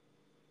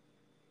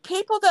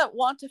 People that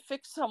want to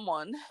fix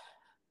someone,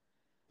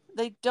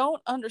 they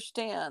don't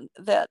understand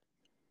that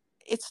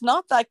it's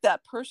not like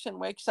that person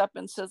wakes up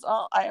and says,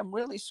 oh, I am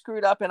really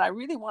screwed up and I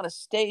really want to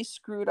stay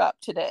screwed up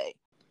today.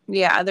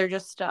 Yeah, they're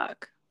just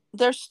stuck.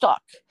 They're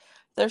stuck.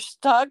 They're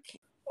stuck,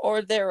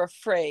 or they're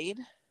afraid,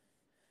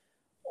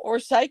 or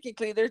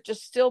psychically they're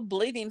just still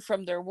bleeding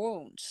from their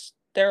wounds.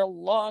 They're a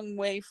long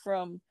way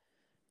from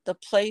the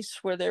place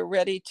where they're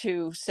ready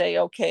to say,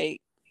 okay,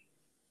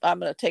 I'm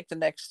going to take the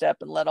next step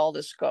and let all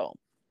this go.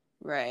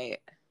 Right.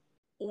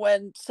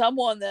 When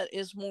someone that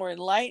is more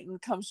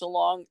enlightened comes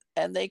along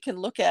and they can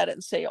look at it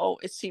and say, oh,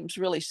 it seems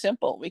really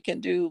simple, we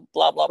can do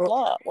blah blah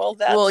blah.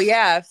 Well,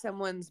 yeah, if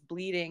someone's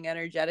bleeding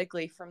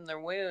energetically from their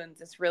wounds,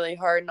 it's really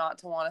hard not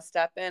to want to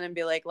step in and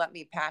be like, let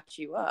me patch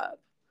you up.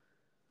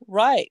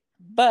 Right.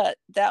 But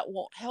that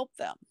won't help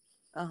them.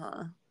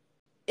 Uh-huh.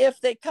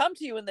 If they come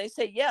to you and they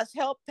say, yes,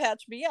 help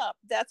patch me up,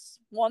 that's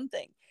one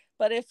thing.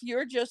 But if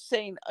you're just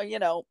saying,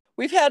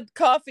 we've had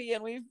coffee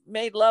and we've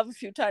made love a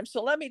few times,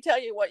 so let me tell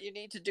you what you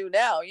need to do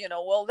now,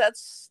 well,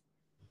 that's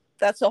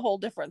a whole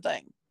different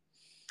thing.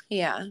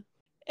 Yeah.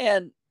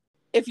 And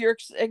if you're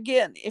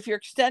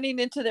extending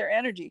into their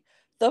energy,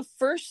 the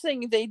first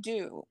thing they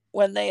do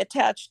when they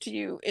attach to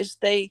you is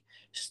they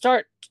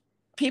start,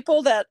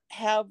 people that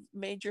have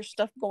major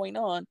stuff going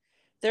on,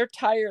 they're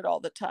tired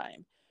all the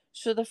time.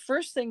 So the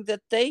first thing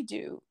that they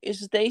do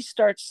is they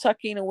start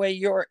sucking away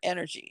your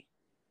energy,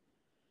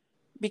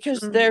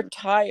 because they're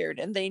tired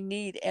and they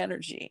need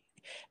energy.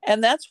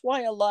 And that's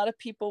why a lot of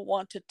people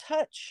want to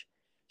touch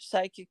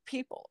psychic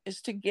people,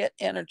 is to get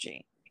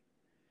energy.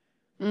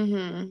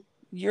 Mm-hmm.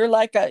 You're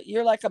like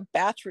a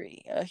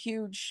battery, a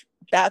huge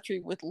battery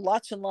with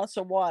lots and lots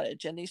of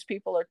wattage, and these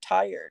people are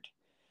tired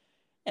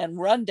and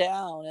run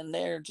down, and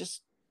they're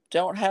just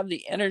don't have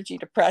the energy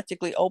to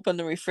practically open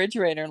the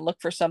refrigerator and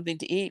look for something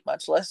to eat,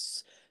 much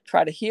less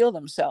try to heal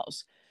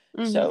themselves.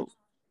 Mm-hmm. So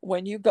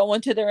when you go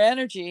into their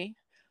energy,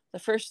 the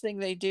first thing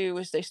they do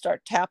is they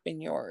start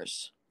tapping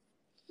yours.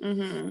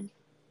 Mm-hmm.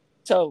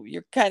 So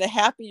you're kind of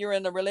happy you're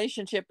in a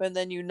relationship, and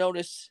then you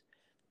notice,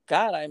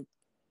 God, I'm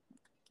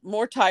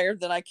more tired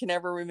than I can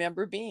ever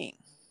remember being.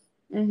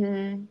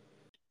 Mm-hmm.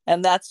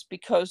 And that's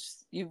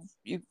because you've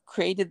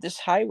created this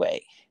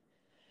highway.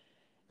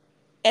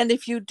 And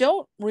if you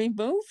don't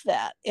remove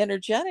that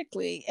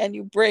energetically and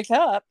you break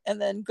up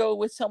and then go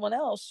with someone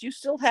else, you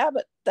still have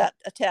it that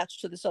attached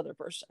to this other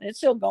person. It's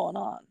still going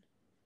on.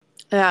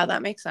 Yeah,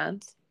 that makes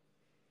sense.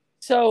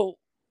 So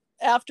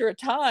after a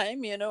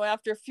time,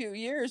 after a few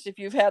years, if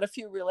you've had a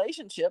few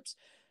relationships,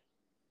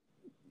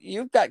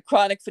 you've got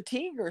chronic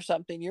fatigue or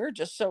something. You're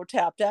just so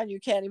tapped out, you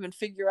can't even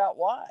figure out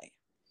why.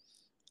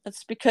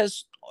 It's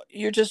because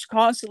you're just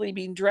constantly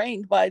being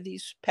drained by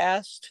these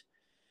past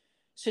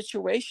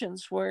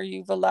situations where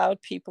you've allowed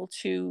people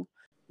to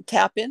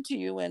tap into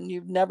you and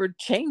you've never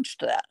changed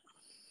that.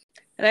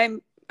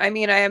 And I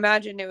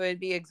imagine it would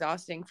be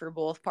exhausting for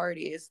both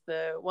parties.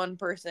 The one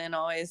person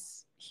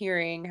always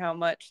hearing how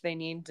much they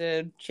need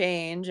to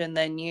change, and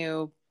then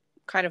you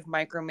kind of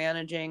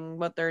micromanaging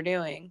what they're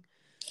doing.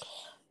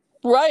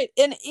 Right.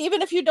 And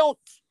even if you don't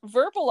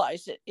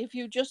verbalize it, if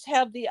you just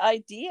have the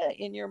idea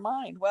in your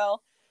mind,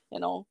 well,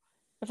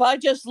 if I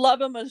just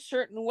love him a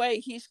certain way,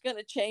 he's going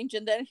to change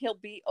and then he'll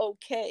be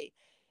okay.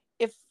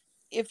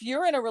 If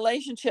you're in a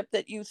relationship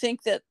that you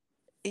think that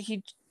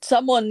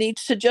someone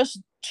needs to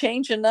just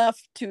change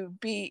enough to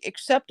be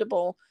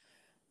acceptable,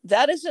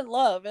 that isn't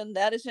love and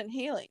that isn't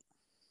healing.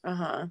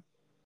 Uh-huh.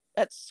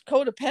 That's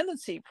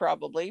codependency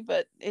probably,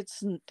 but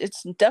it's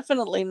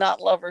definitely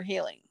not love or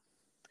healing.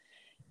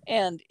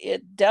 And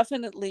it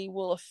definitely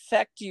will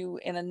affect you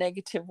in a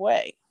negative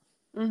way.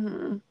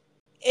 Mm-hmm.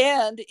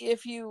 And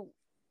if you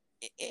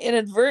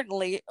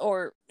inadvertently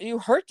or you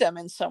hurt them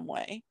in some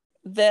way,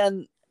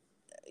 then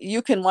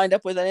you can wind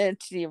up with an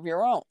entity of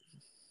your own.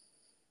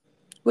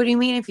 What do you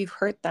mean if you've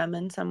hurt them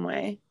in some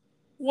way?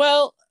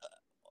 Well,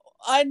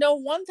 I know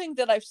one thing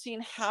that I've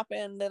seen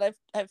happen that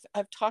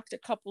I've talked to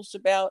couples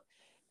about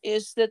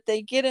is that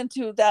they get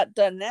into that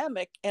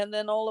dynamic and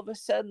then all of a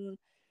sudden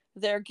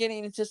they're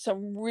getting into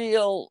some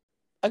real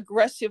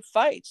aggressive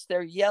fights.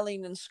 They're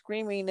yelling and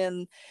screaming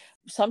and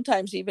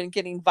sometimes even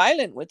getting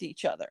violent with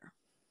each other.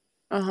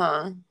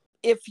 Uh-huh.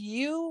 If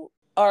you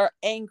are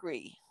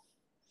angry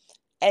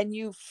and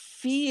you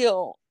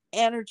feel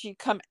energy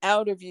come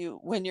out of you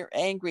when you're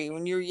angry,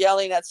 when you're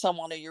yelling at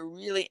someone or you're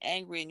really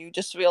angry and you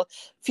just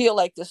feel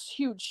like this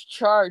huge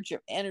charge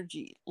of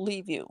energy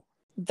leave you,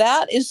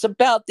 that is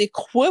about the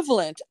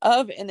equivalent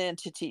of an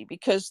entity,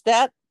 because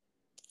that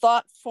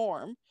thought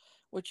form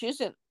which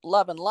isn't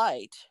love and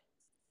light,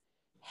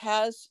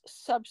 has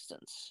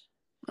substance.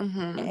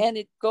 And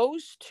it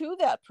goes to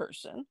that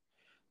person,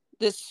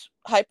 this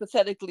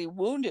hypothetically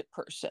wounded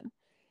person,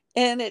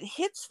 and it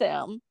hits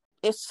them,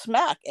 it's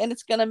smack, and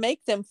it's going to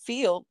make them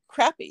feel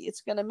crappy.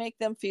 It's going to make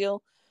them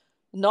feel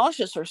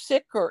nauseous or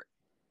sick or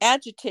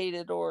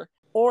agitated, or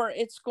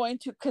it's going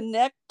to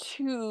connect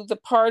to the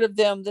part of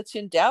them that's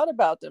in doubt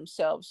about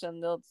themselves,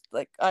 and they'll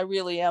like, I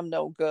really am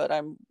no good.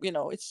 I'm,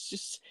 it's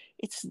just,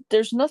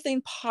 there's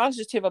nothing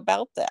positive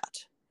about that.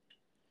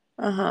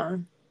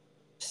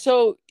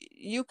 So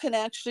you can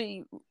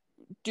actually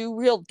do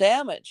real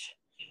damage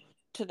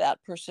to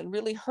that person,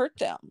 really hurt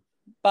them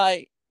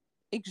by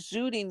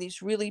exuding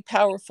these really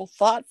powerful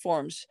thought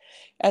forms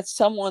at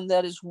someone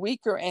that is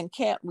weaker and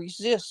can't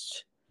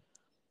resist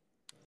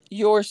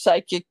your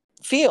psychic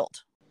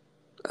field.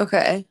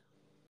 Okay.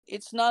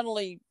 It's not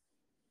only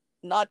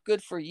not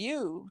good for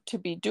you to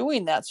be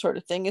doing that sort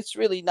of thing, it's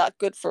really not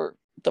good for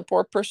the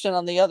poor person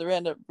on the other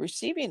end of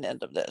receiving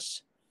end of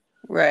this.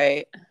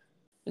 Right.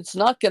 It's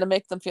not going to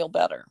make them feel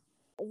better.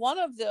 One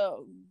of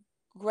the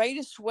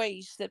greatest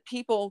ways that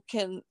people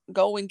can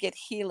go and get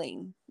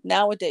healing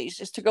nowadays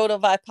is to go to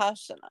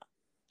Vipassana,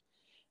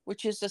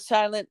 which is a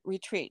silent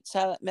retreat,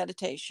 silent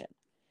meditation.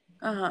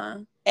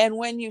 And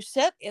when you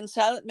sit in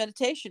silent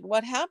meditation,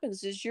 what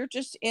happens is you're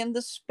just in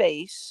the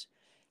space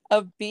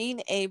of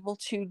being able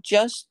to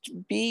just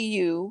be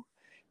you,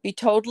 be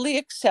totally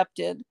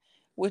accepted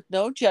with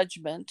no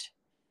judgment,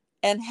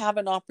 and have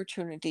an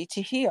opportunity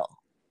to heal.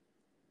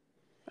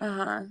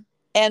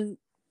 And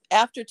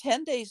after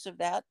 10 days of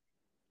that,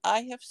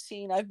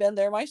 I've been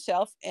there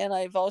myself, and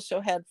I've also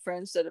had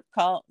friends that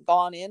have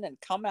gone in and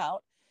come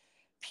out.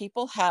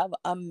 People have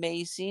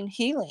amazing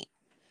healing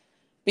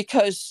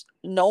because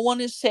no one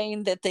is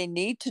saying that they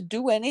need to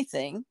do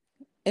anything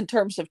in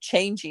terms of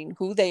changing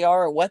who they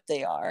are or what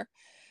they are.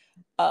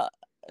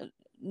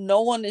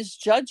 No one is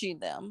judging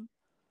them.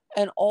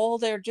 And all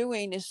they're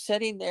doing is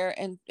sitting there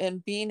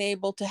and being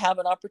able to have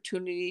an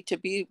opportunity to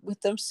be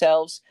with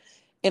themselves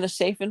in a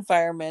safe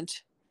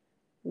environment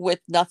with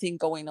nothing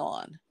going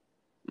on.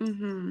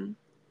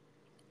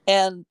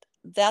 And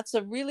that's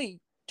a really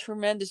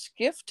tremendous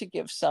gift to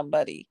give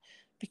somebody,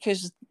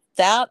 because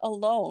that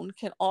alone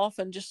can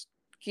often just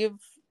give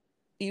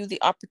you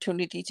the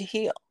opportunity to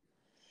heal.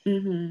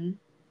 In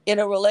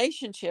a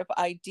relationship,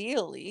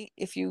 ideally,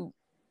 if you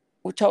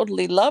would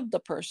totally love the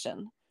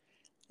person,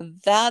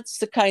 that's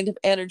the kind of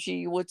energy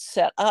you would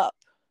set up.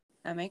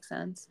 That makes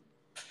sense.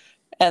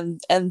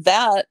 And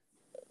that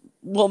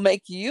will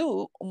make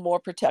you more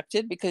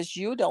protected because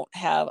you don't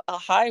have a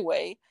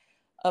highway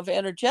of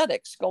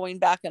energetics going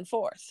back and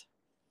forth.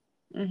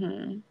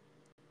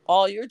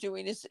 All you're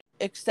doing is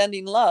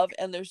extending love,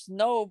 and there's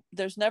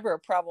never a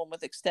problem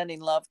with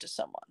extending love to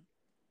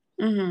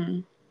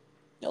someone.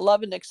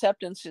 Love and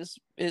acceptance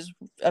is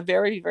a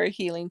very, very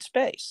healing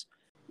space.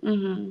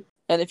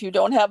 And if you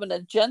don't have an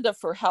agenda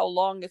for how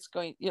long it's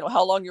going,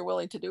 how long you're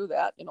willing to do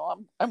that,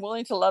 I'm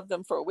willing to love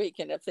them for a week.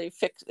 And if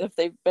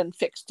they've been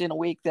fixed in a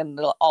week, then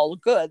all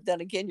good.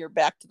 Then again, you're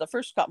back to the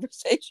first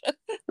conversation.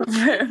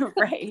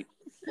 Right.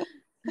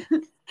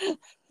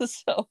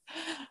 So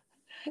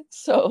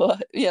it's a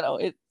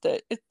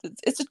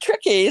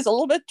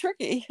little bit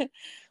tricky,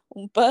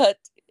 but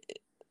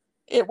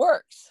it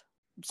works.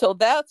 So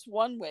that's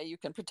one way you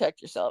can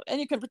protect yourself,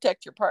 and you can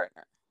protect your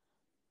partner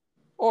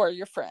or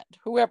your friend,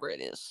 whoever it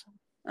is.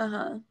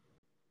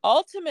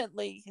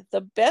 Ultimately,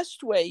 the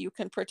best way you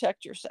can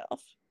protect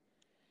yourself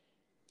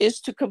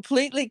is to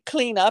completely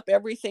clean up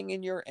everything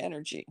in your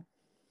energy.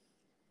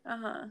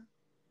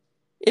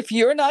 If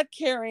you're not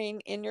carrying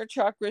in your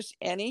chakras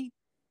any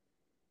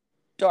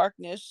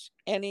darkness,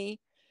 any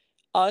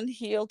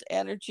unhealed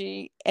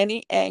energy,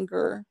 any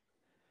anger,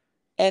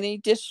 any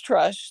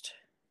distrust,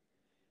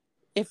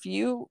 if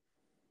you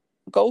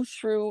go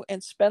through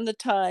and spend the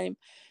time,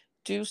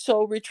 do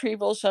soul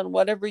retrievals on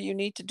whatever you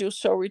need to do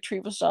soul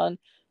retrievals on,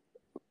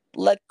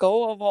 let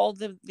go of all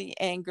the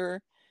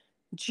anger,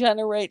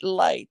 generate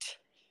light,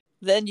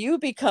 then you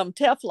become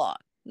Teflon.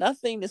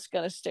 Nothing is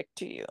going to stick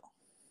to you.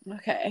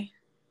 Okay.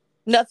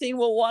 Nothing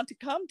will want to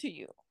come to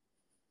you.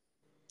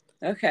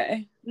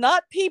 Okay.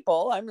 Not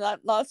people. I'm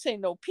not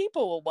saying no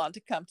people will want to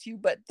come to you,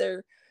 but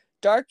their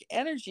dark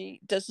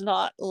energy does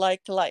not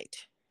like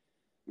light.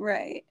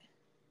 Right.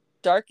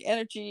 Dark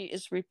energy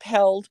is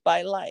repelled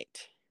by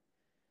light.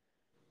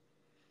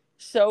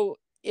 So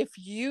if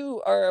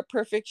you are a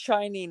perfect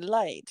shining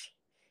light,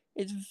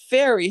 it's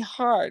very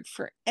hard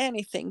for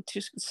anything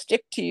to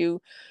stick to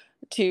you,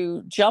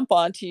 to jump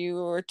onto you,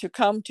 or to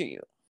come to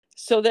you.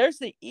 So there's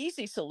the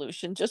easy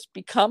solution. Just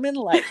become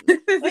enlightened.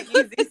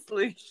 The easy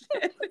solution.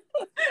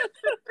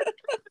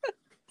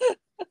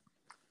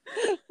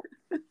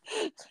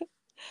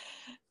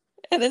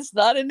 And it's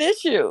not an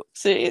issue.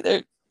 See,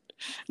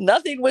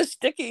 nothing was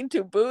sticking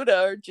to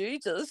Buddha or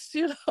Jesus,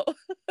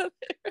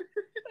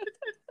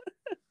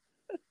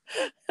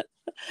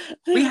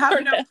 We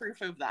have no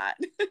proof of that.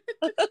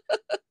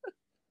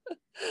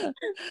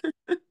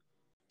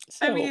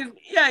 I mean,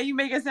 yeah, you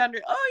make it sound,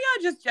 oh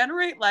yeah, just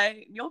generate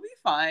light, you'll be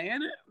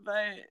fine.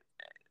 But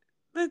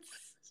that's,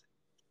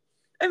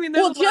 I mean,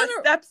 there's a lot of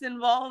steps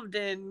involved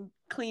in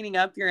cleaning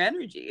up your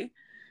energy.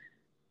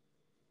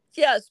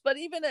 Yes, but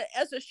even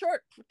as a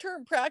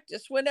short-term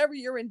practice, whenever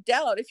you're in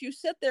doubt, if you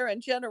sit there and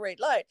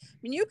generate light, I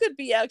mean, you could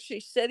be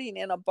actually sitting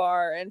in a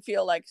bar and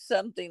feel like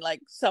something,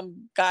 like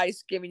some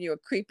guy's giving you a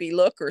creepy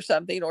look or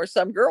something, or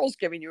some girl's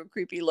giving you a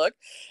creepy look.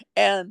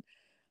 And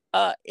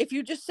if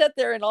you just sit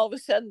there and all of a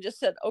sudden just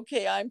said,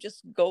 okay, I'm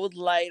just gold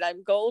light,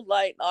 I'm gold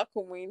light,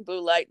 aquamarine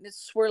blue light, and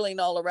it's swirling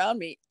all around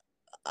me,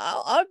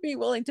 I'd be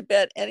willing to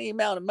bet any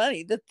amount of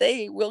money that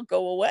they will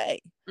go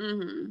away.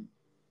 Mm-hmm.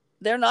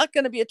 They're not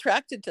going to be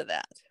attracted to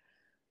that.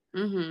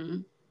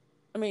 Mm-hmm.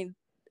 I mean,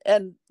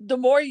 and the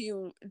more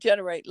you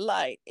generate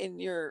light in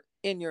your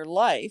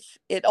life,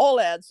 it all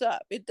adds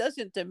up. It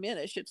doesn't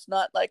diminish. It's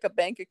not like a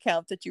bank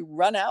account that you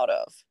run out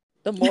of.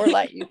 The more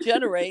light you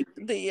generate,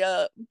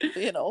 the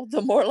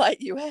more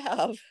light you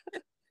have.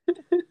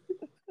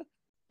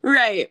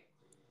 Right.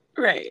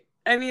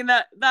 I mean,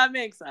 that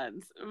makes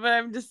sense. But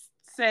I'm just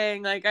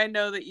saying, like, I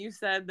know that you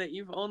said that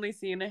you've only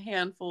seen a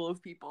handful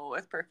of people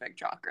with perfect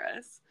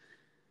chakras.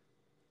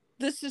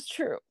 This is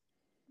true.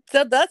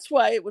 So that's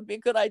why it would be a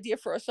good idea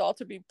for us all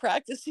to be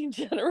practicing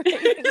generating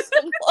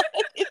some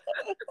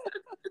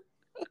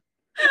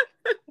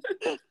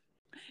light.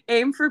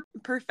 Aim for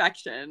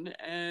perfection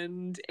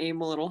and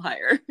aim a little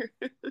higher.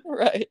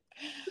 Right.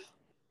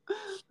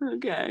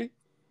 Okay.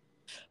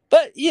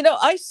 But,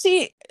 I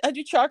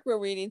do chakra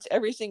readings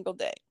every single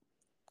day.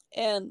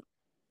 And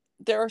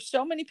there are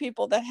so many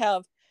people that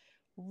have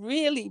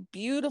really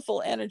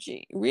beautiful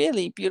energy.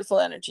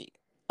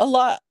 A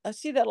lot. I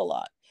see that a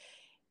lot.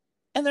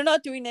 And they're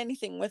not doing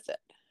anything with it.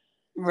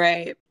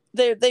 Right.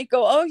 They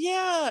go, oh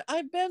yeah,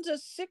 I've been to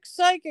 6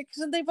 psychics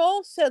and they've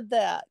all said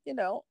that,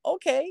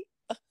 okay.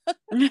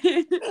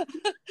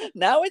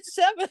 Now it's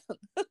 7.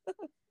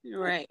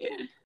 Right.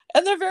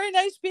 And they're very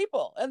nice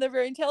people and they're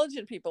very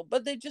intelligent people,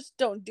 but they just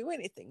don't do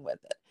anything with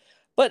it.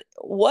 But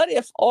what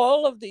if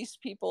all of these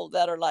people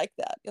that are like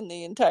that in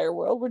the entire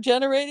world were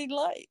generating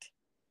light?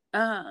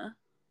 That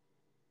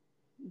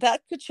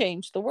could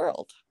change the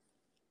world.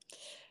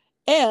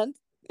 And,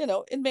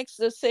 it makes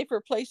it a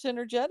safer place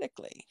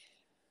energetically.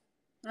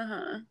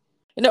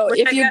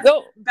 If you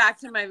go back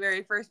to my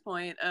very first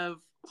point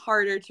of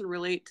harder to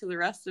relate to the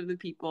rest of the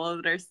people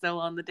that are still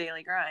on the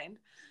daily grind.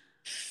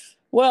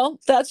 Well,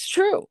 that's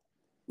true.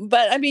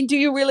 But I mean, do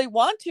you really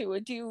want to?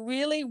 Do you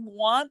really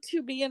want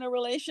to be in a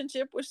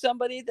relationship with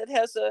somebody that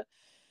has a,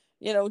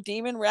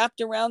 demon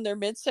wrapped around their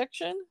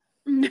midsection?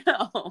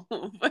 No.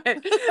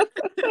 But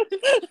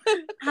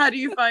how do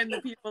you find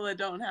the people that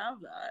don't have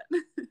that?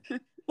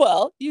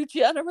 Well, you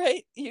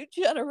generate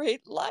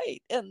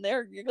light, and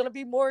you're going to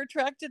be more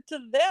attracted to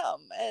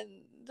them.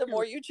 And the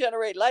more you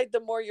generate light, the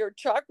more your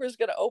chakra is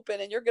going to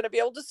open, and you're going to be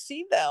able to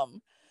see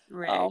them.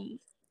 Right.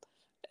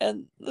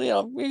 And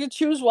we can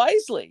choose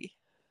wisely.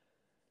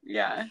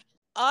 Yeah.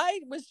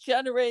 I was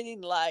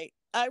generating light.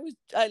 I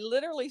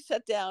literally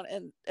sat down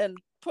and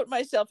put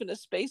myself in a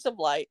space of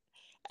light,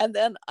 and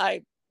then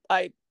I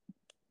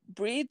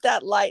breathed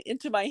that light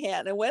into my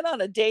hand and went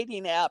on a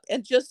dating app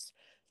and just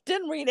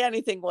didn't read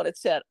anything what it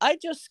said. I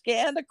just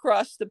scanned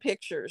across the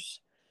pictures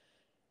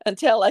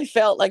until I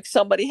felt like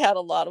somebody had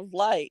a lot of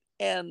light.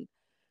 And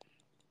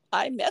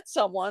I met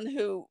someone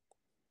who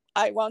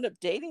I wound up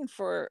dating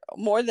for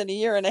more than a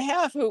year and a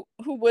half who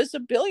was a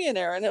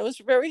billionaire, and it was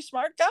a very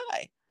smart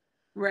guy.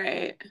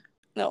 Right.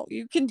 No,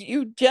 you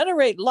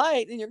generate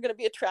light and you're going to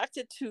be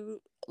attracted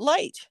to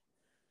light.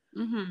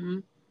 Mm-hmm.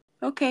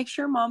 Okay,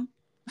 sure, Mom.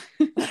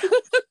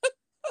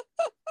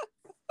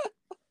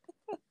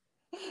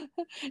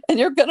 And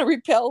you're going to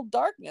repel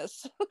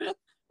darkness.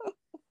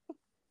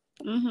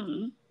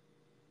 Mm-hmm.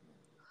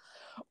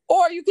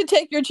 Or you can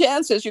take your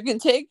chances. You can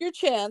take your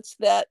chance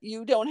that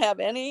you don't have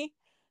any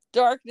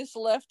darkness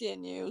left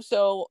in you.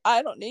 So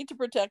I don't need to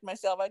protect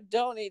myself. I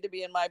don't need to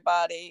be in my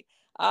body.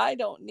 I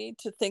don't need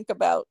to think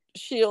about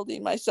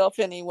shielding myself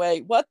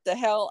anyway. What the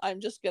hell?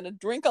 I'm just going to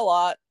drink a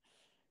lot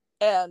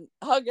and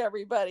hug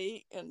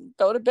everybody and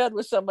go to bed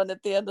with someone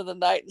at the end of the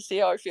night and see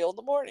how I feel in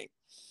the morning.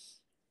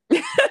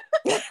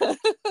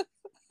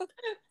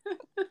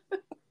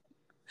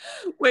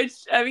 Which,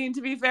 I mean,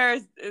 to be fair,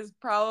 is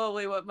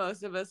probably what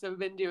most of us have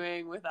been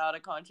doing without a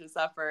conscious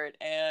effort.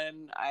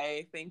 And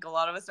I think a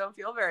lot of us don't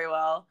feel very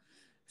well.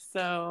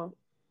 So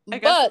I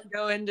guess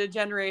we'll go into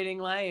generating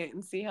light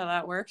and see how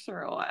that works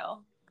for a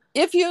while.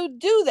 If you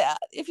do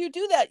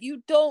that,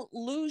 you don't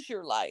lose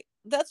your light.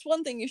 That's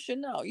one thing you should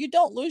know. You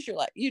don't lose your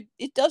light.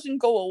 It doesn't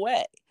go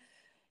away.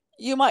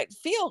 You might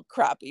feel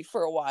crappy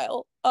for a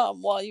while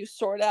you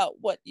sort out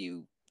what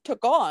you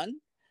took on,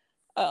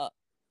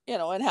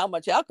 and how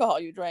much alcohol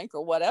you drank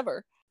or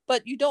whatever,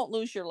 but you don't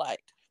lose your light.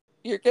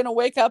 You're going to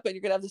wake up and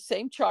you're going to have the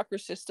same chakra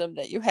system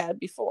that you had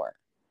before.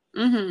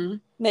 Mm-hmm.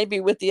 Maybe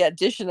with the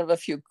addition of a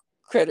few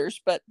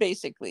critters, but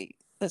basically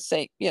the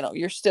same,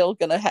 you're still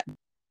going to have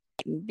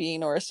a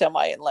being or a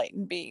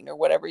semi-enlightened being or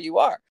whatever you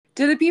are.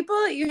 Do the people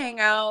that you hang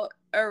out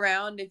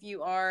around, if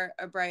you are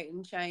a bright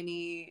and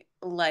shiny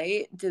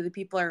light, do the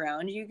people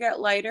around you get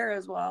lighter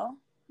as well?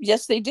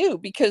 Yes, they do,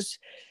 because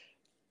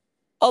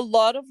a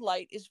lot of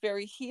light is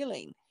very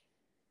healing.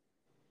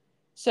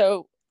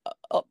 So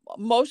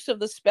most of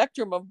the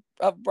spectrum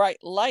of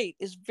bright light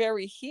is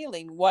very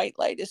healing. White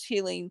light is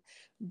healing,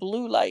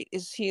 blue light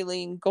is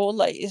healing, gold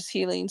light is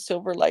healing,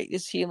 silver light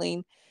is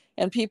healing.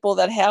 And people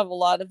that have a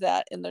lot of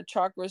that in their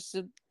chakras,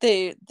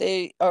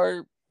 they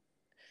are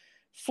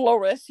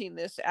fluorescing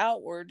this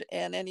outward,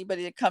 and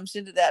anybody that comes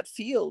into that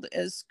field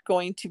is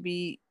going to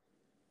be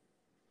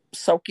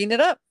soaking it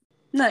up.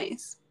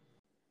 Nice.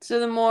 So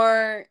the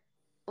more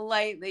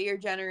light that you're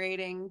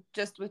generating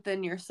just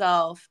within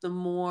yourself, the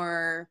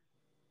more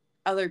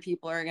other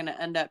people are going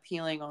to end up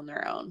healing on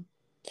their own.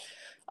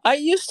 I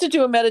used to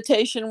do a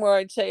meditation where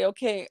I'd say,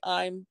 okay,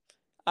 I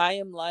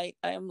am light,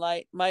 I am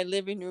light, my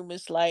living room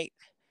is light,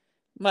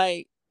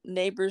 my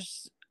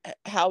neighbors'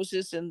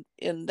 houses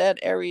in that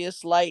area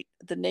is light,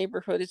 the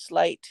neighborhood is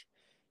light,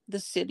 the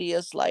city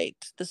is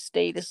light, the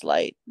state is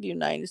light, the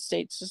United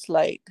States is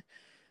light,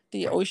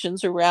 the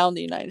oceans around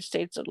the United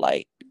States are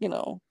light,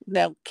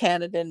 now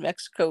Canada and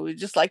Mexico, we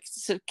just like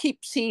to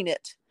keep seeing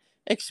it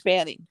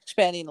expanding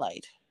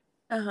light.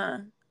 Uh-huh.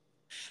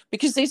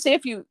 Because they say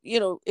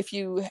if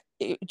you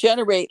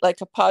generate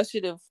like a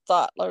positive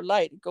thought or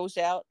light, it goes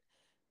out,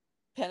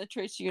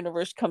 penetrates the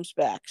universe, comes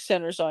back,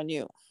 centers on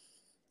you.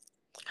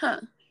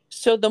 Huh.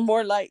 So the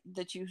more light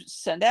that you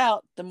send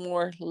out, the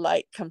more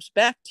light comes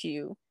back to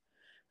you.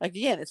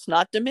 Again, it's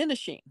not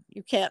diminishing.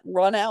 You can't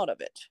run out of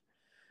it.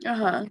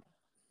 Uh-huh.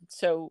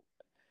 So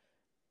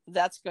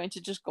that's going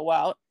to just go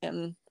out.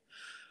 And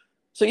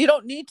so you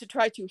don't need to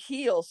try to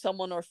heal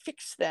someone or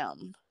fix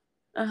them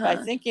by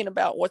thinking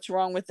about what's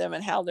wrong with them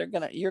and how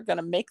you're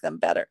gonna make them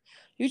better.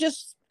 You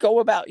just go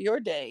about your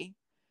day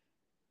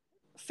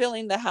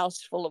filling the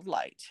house full of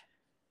light.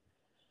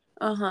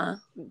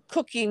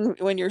 Cooking,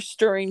 when you're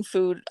stirring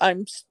food,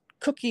 I'm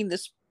cooking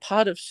this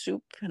pot of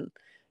soup and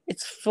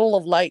it's full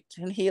of light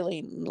and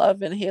healing,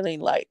 love and healing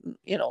light,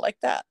 like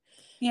that.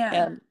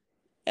 Yeah.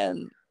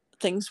 And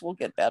things will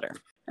get better.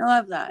 I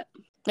love that.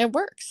 It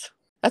works.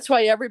 That's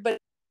why everybody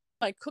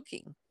my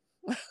cooking.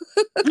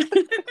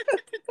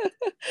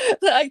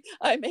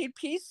 I made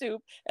pea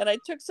soup, and I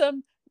took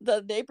some.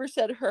 The neighbor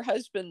said her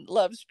husband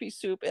loves pea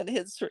soup, and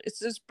it's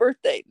his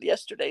birthday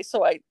yesterday,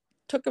 so I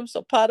took him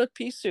some pot of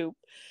pea soup,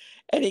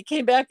 and he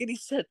came back and he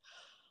said,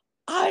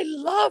 "I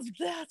loved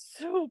that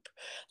soup.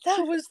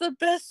 That was the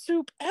best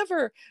soup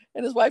ever."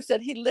 And his wife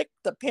said he licked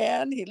the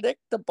pan, he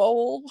licked the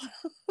bowl.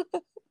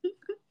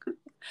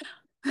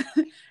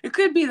 It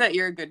could be that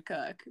you're a good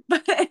cook,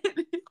 but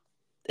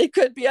it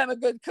could be I'm a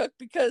good cook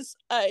because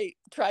I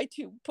try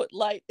to put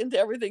light into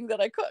everything that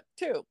I cook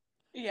too.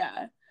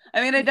 Yeah.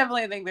 I mean, I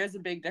definitely think there's a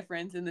big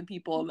difference in the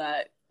people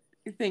that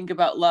think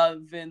about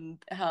love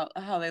and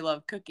how they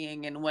love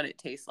cooking and what it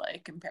tastes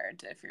like compared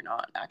to if you're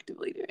not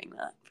actively doing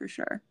that, for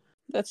sure.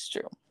 That's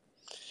true.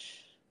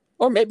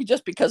 Or maybe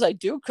just because I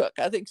do cook.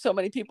 I think so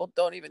many people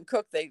don't even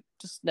cook. They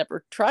just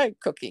never try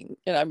cooking.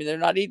 I mean, they're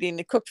not eating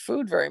the cooked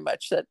food very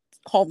much, that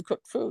home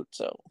cooked food.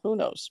 So who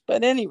knows? But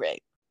at any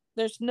rate,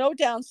 there's no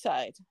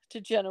downside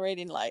to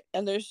generating light.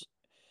 And there's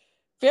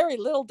very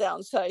little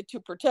downside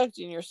to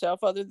protecting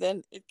yourself, other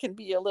than it can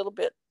be a little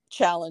bit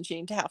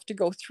challenging to have to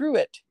go through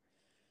it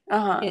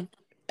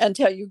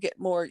until you get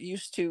more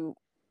used to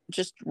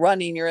just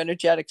running your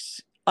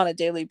energetics on a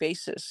daily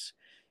basis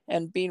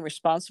and being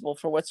responsible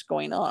for what's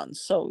going on.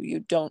 So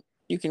you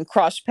can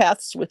cross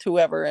paths with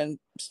whoever and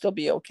still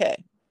be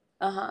okay.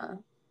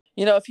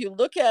 If you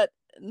look at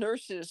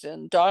nurses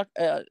and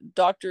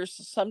doctors,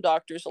 some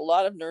doctors, a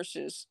lot of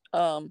nurses,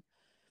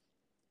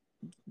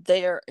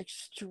 they are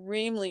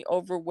extremely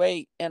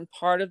overweight, and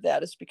part of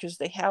that is because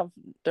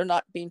they're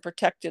not being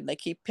protected, and they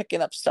keep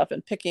picking up stuff.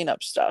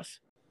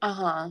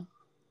 I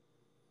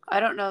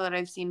don't know that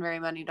I've seen very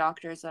many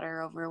doctors that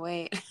are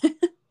overweight.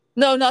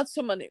 No, not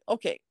so many.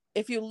 Okay,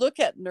 if you look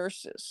at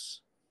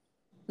nurses,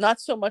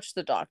 not so much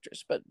the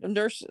doctors, but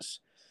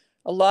nurses,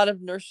 a lot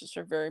of nurses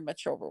are very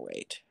much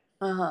overweight.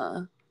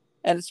 And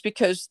it's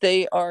because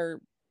they are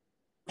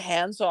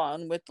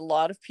hands-on with a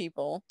lot of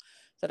people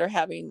that are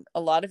having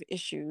a lot of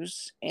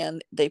issues,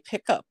 and they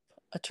pick up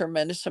a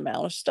tremendous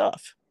amount of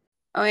stuff.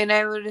 I mean,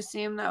 I would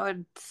assume that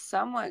would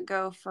somewhat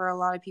go for a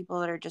lot of people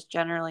that are just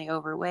generally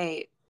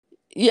overweight.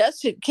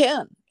 Yes, it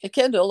can. It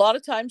can do. A lot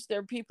of times there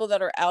are people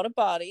that are out of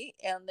body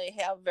and they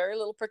have very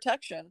little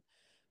protection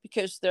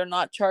because they're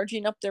not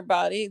charging up their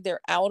body.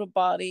 They're out of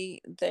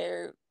body.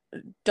 They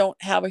don't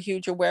have a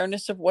huge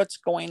awareness of what's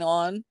going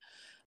on.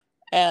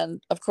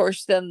 And of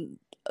course, then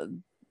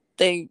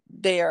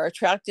they are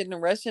attracted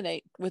and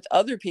resonate with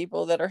other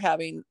people that are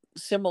having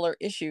similar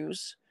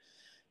issues.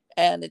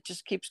 And it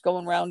just keeps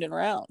going round and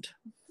round.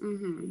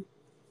 Then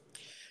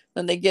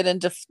they get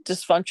into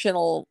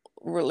dysfunctional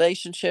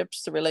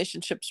relationships. The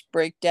relationships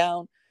break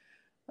down.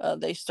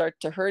 They start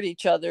to hurt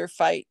each other,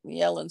 fight, and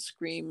yell and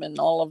scream and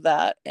all of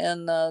that.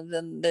 And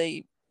then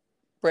they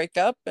break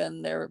up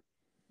and they're,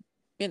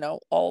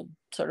 all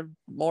sort of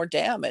more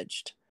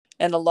damaged.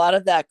 And a lot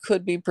of that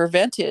could be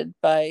prevented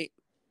by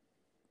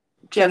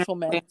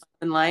careful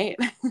light.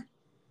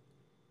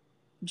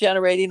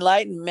 Generating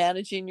light and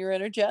managing your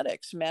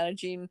energetics,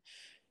 managing,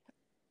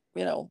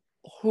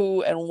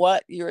 who and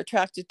what you're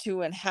attracted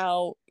to and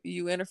how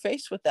you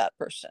interface with that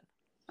person.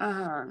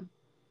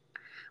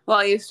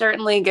 Well, you've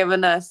certainly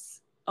given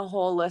us a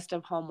whole list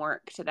of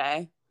homework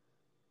today.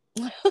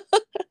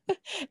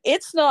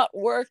 It's not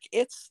work.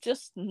 It's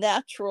just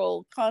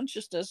natural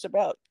consciousness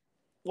about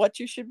what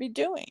you should be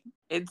doing.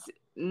 It's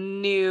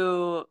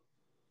new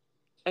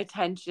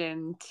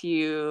attention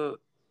to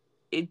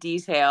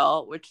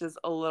detail, which is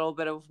a little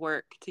bit of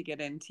work to get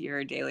into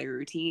your daily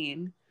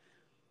routine.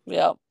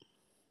 Yeah.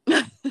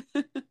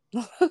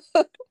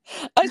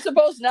 I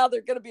suppose now there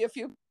are going to be a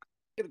few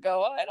to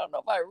go, I don't know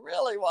if I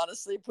really want to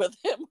sleep with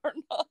him or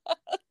not.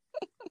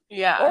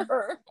 Yeah. Or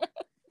her.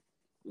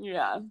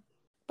 Yeah.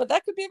 But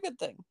that could be a good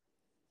thing.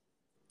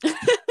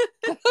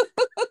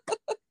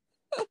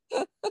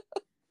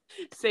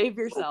 Save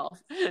yourself.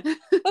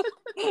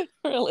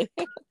 Really.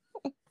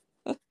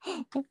 All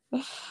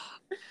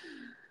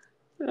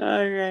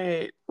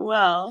right.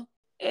 Well,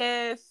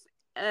 if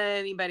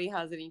anybody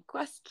has any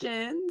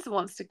questions,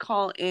 wants to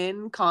call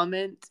in,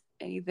 comment,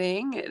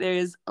 anything,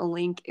 there's a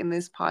link in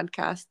this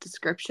podcast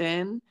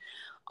description.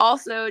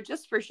 Also,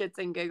 just for shits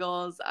and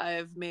giggles,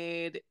 I've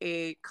made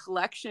a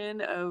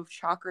collection of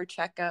Chakra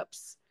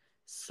Checkups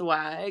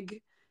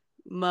swag,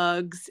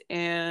 mugs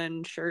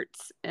and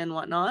shirts and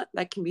whatnot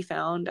that can be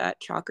found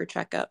at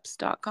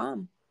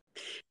chakracheckups.com.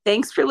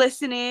 Thanks for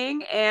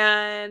listening.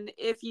 And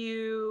if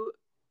you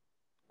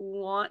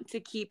want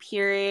to keep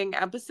hearing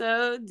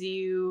episodes,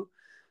 you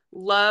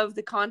love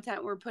the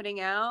content we're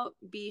putting out,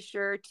 be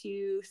sure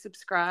to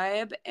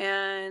subscribe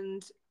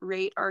and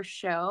rate our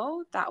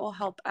show. That will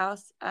help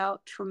us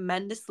out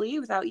tremendously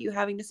without you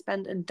having to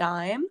spend a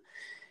dime.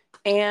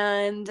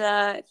 And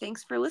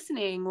thanks for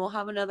listening. We'll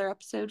have another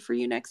episode for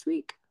you next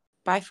week.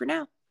 Bye for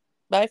now.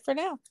 Bye for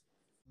now.